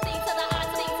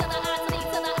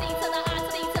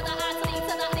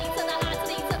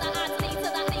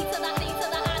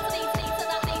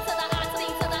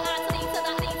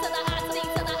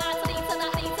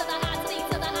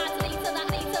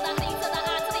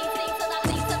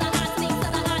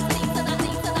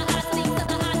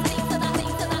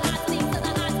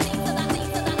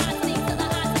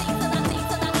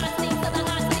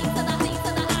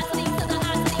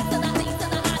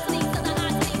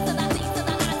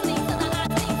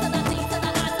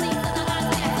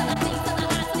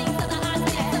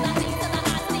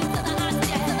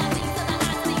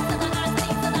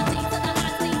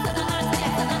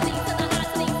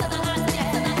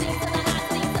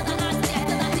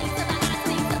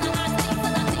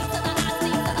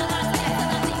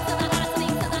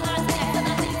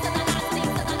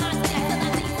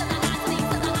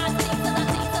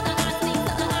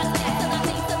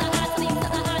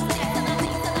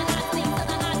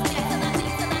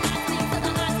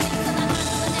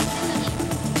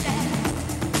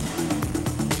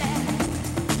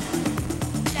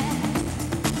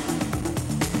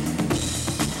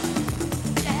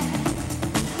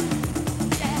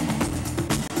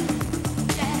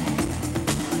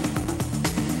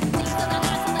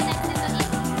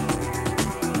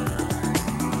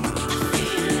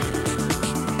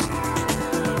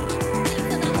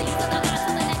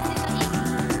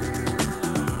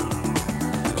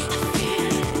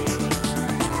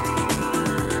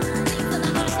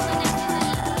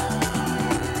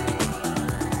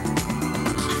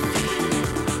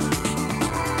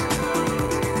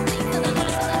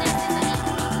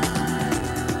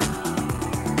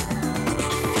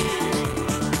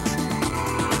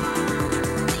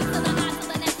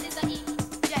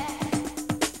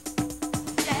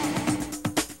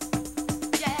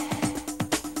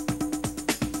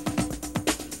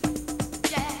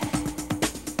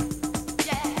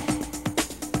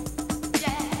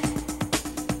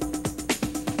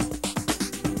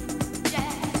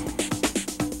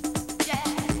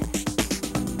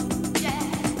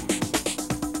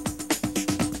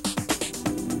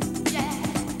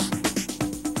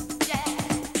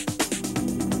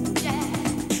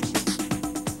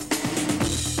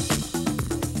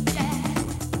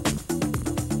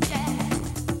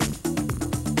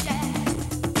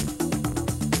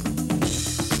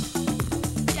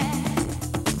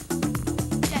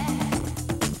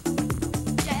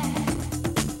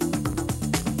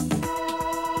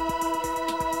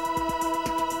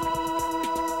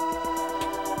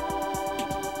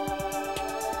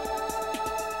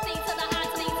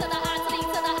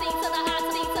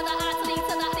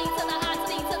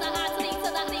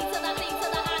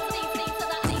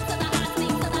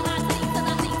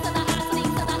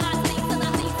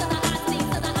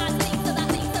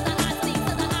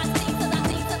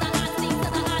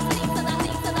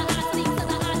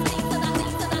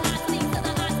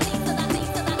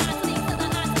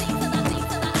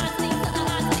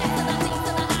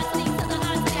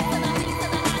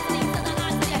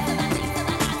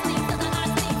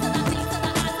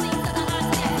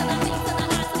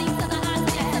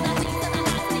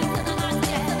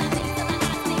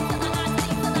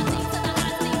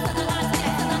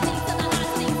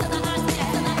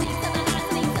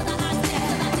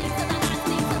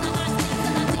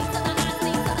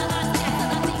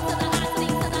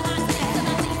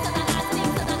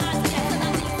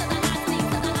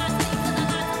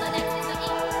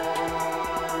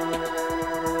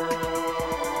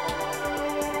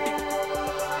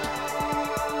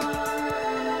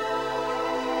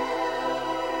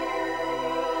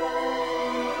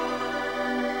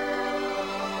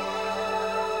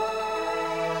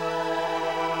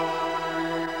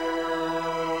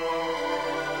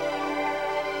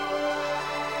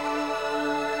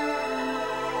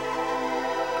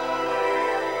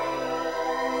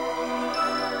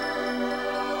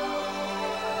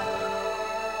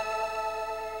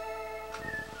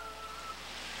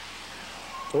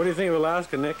 What do you think of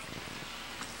Alaska, Nick?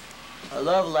 I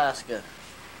love Alaska.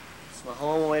 It's my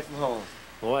home away from home.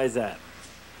 Why is that?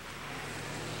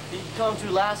 If you come to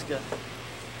Alaska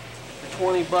for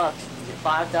 20 bucks, you get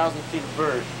 5,000 feet of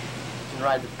vert. You can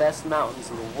ride the best mountains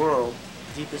in the world,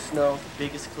 deepest snow,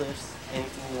 biggest cliffs,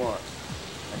 anything you want.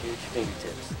 Right here at your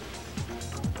fingertips.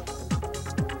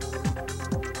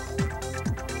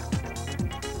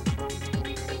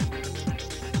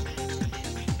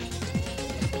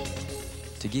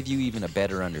 To give you even a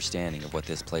better understanding of what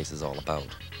this place is all about,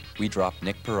 we dropped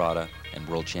Nick Parada and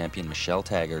world champion Michelle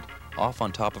Taggart off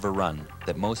on top of a run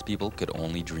that most people could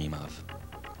only dream of.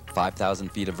 5,000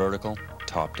 feet of vertical,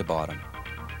 top to bottom.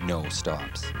 No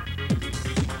stops.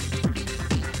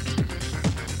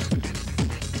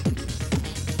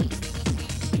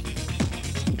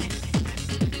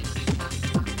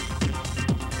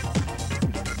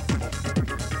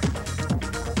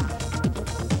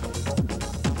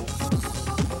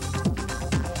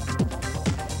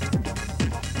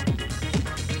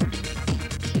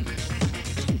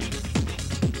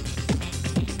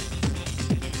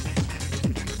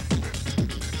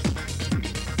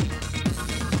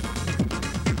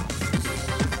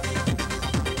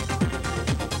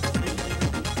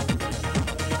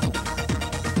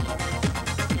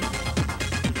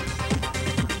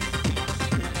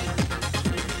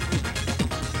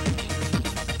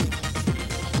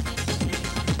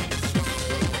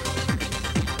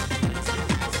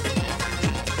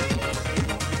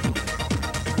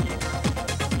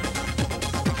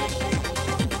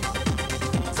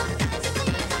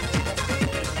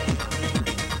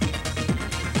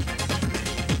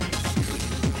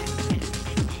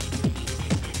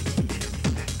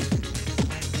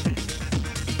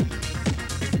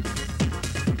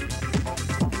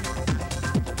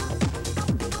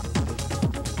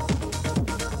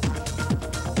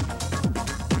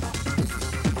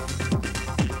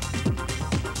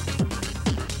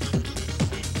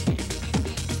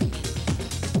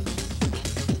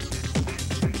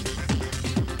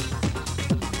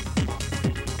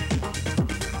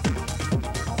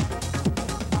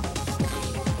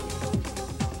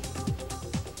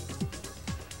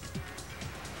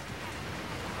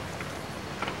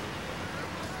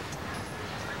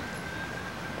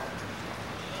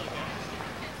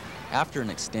 After an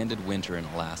extended winter in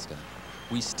Alaska,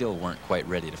 we still weren't quite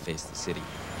ready to face the city.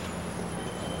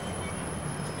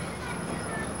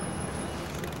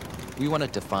 We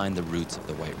wanted to find the roots of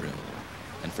the White Room,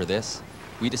 and for this,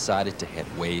 we decided to head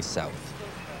way south.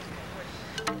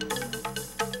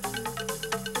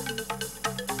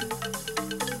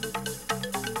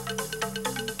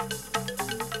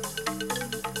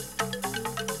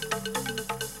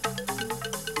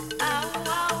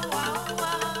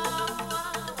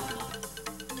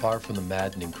 Far from the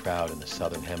maddening crowd in the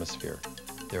southern hemisphere,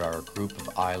 there are a group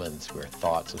of islands where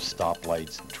thoughts of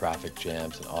stoplights and traffic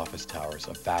jams and office towers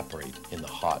evaporate in the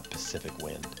hot Pacific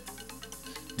wind.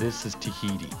 This is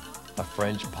Tahiti, a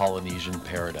French Polynesian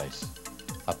paradise,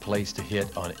 a place to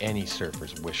hit on any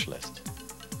surfer's wish list.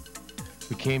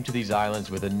 We came to these islands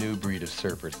with a new breed of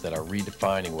surfers that are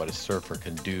redefining what a surfer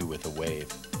can do with a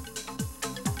wave.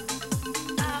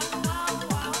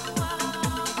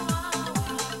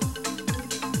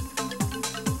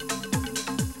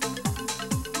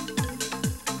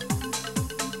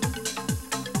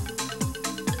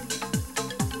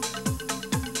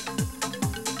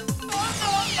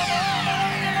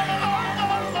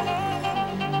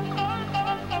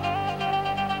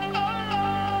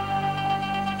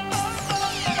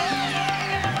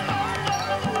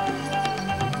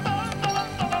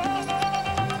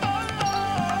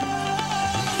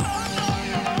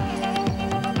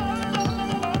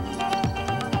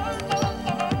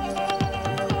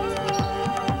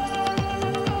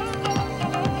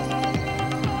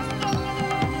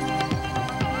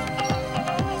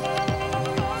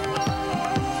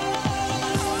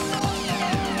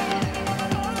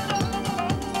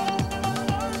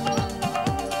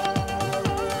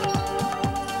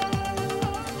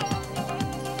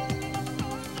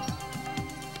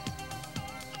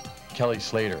 Kelly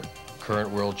Slater, current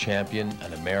world champion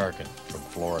and American from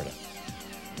Florida.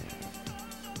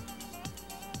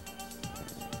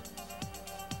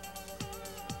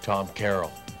 Tom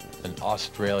Carroll, an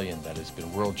Australian that has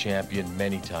been world champion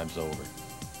many times over.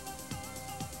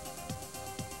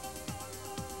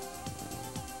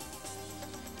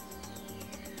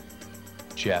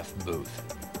 Jeff Booth.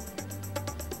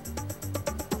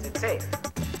 Is it safe?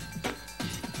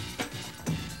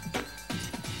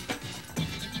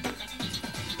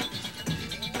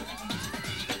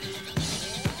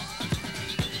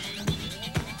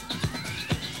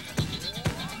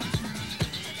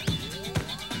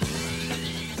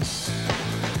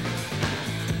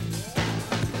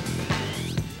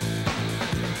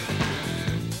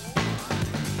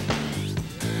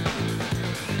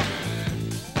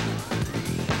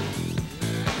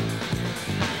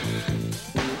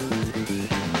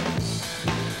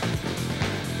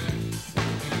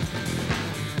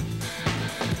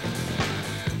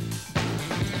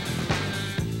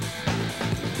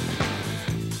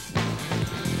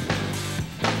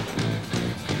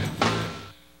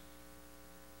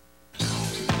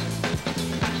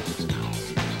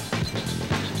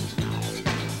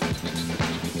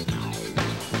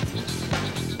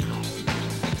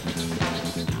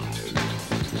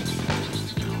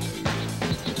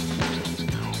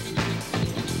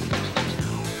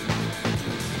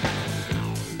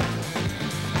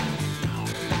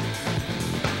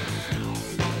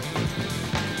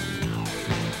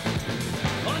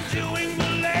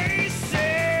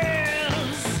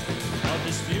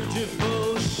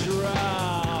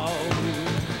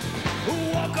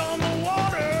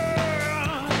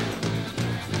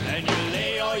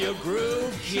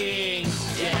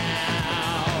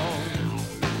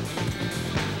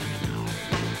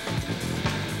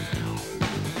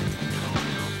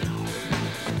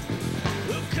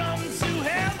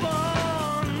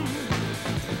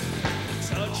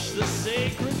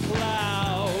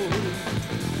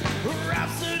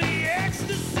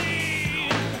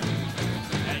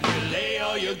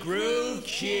 your groove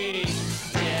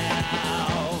kings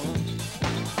down.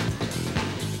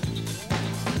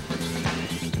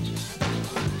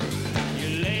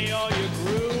 You lay all your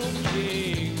groove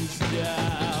kings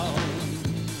down.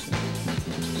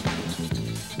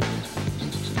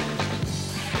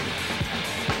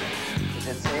 Is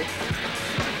it safe?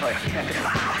 Oh,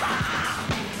 yeah.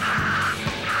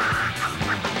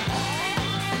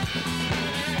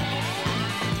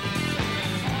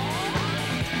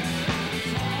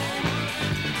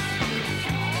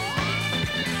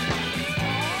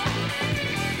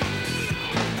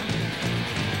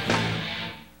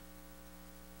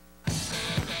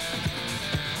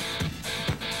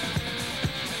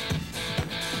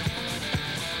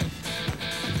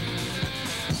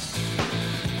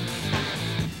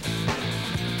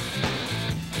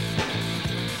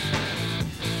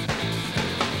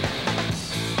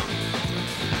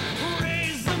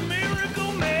 Praise the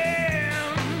miracle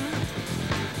man,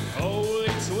 holy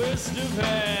twist of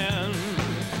hand.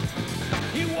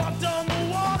 He walked on the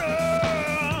water,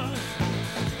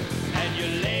 and you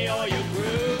lay all your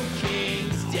groove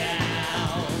kings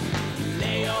down. You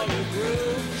lay all your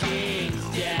groove kings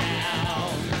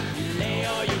down. You lay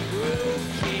all your groove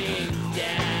kings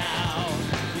down.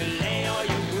 You lay all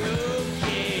your groove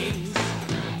kings.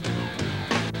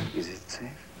 Is it safe?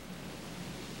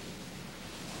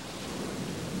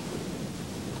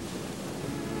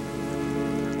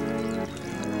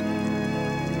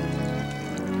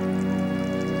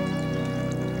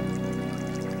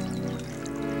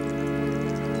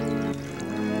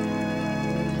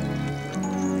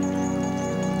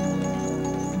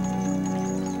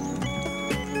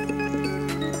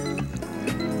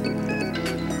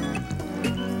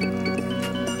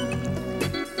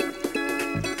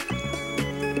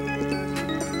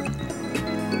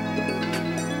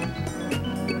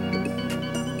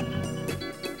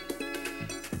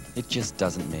 It just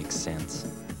doesn't make sense.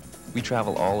 We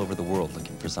travel all over the world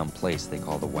looking for some place they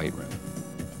call the White Room.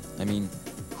 I mean,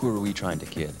 who are we trying to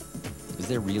kid? Is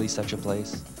there really such a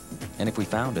place? And if we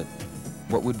found it,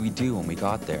 what would we do when we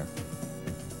got there?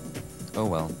 Oh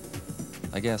well,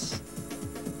 I guess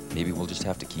maybe we'll just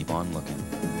have to keep on looking.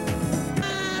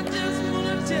 I just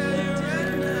wanna tell you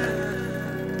right now.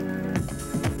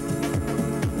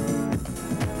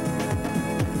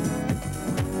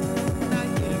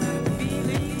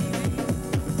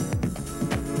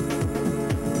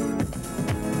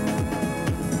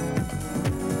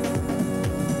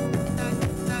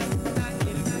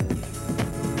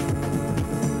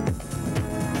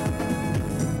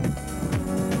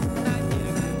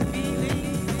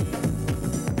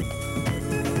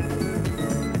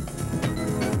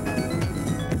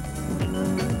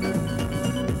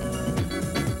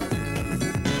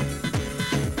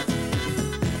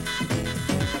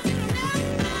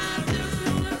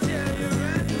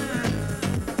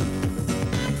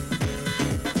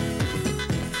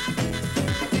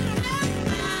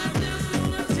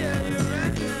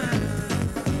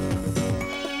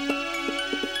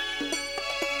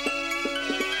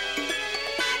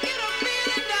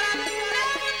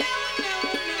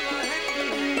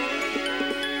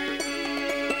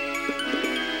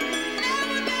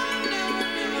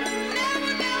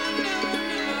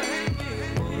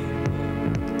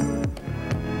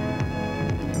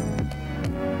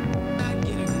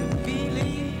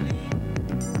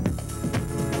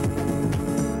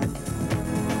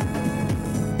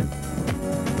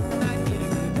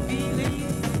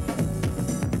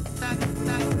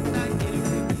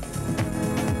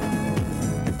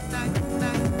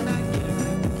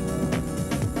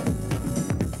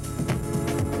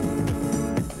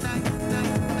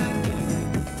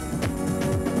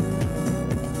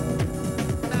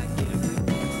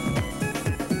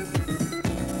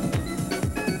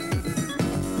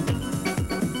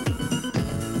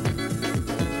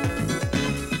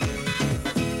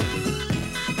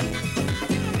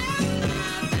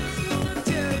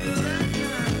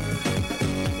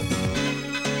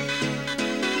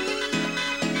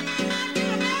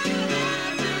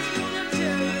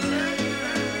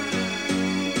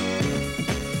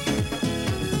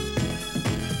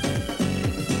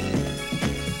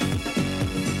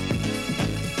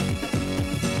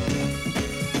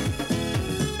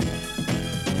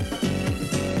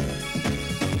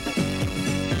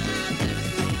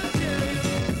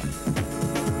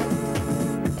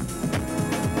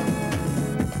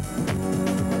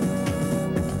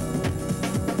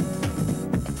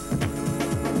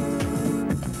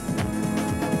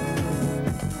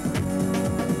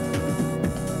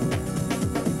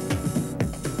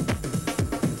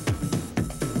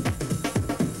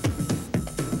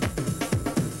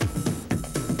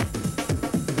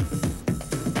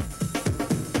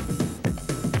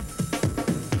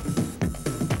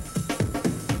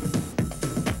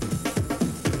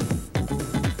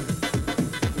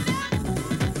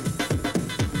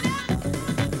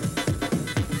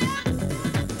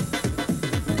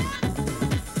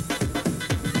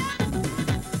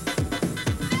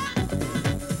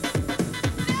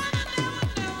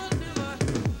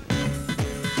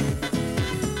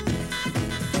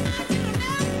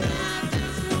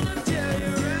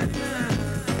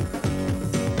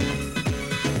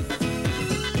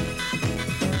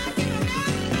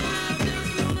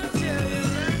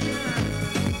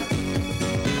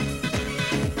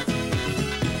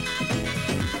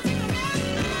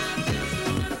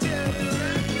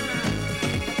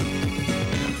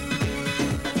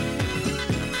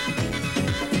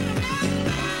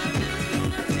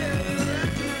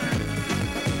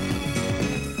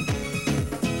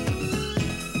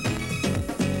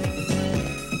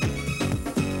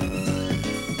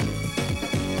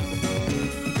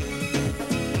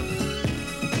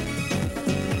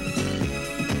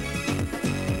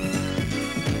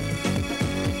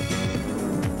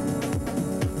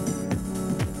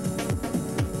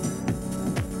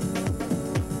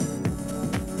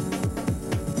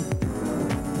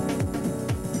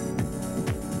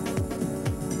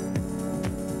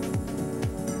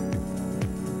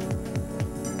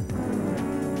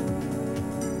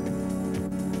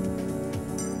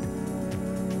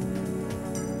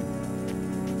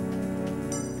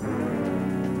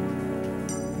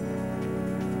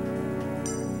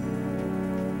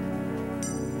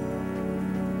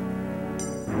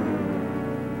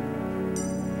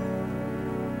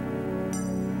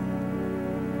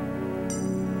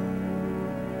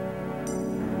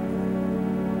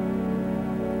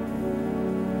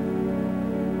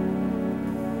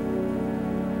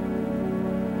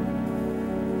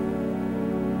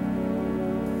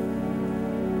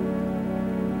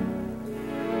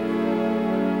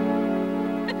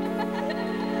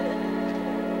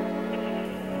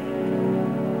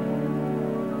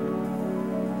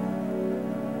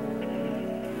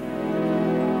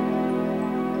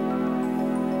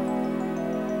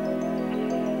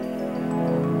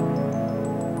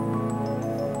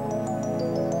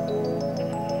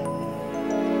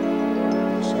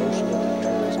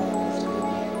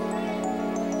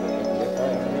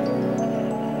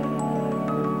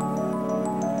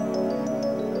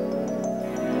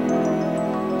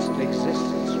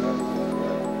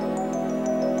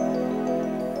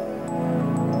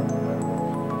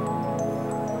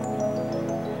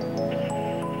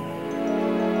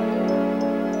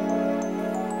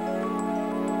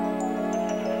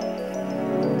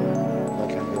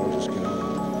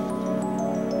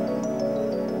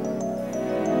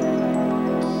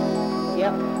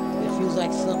 It feels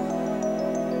like something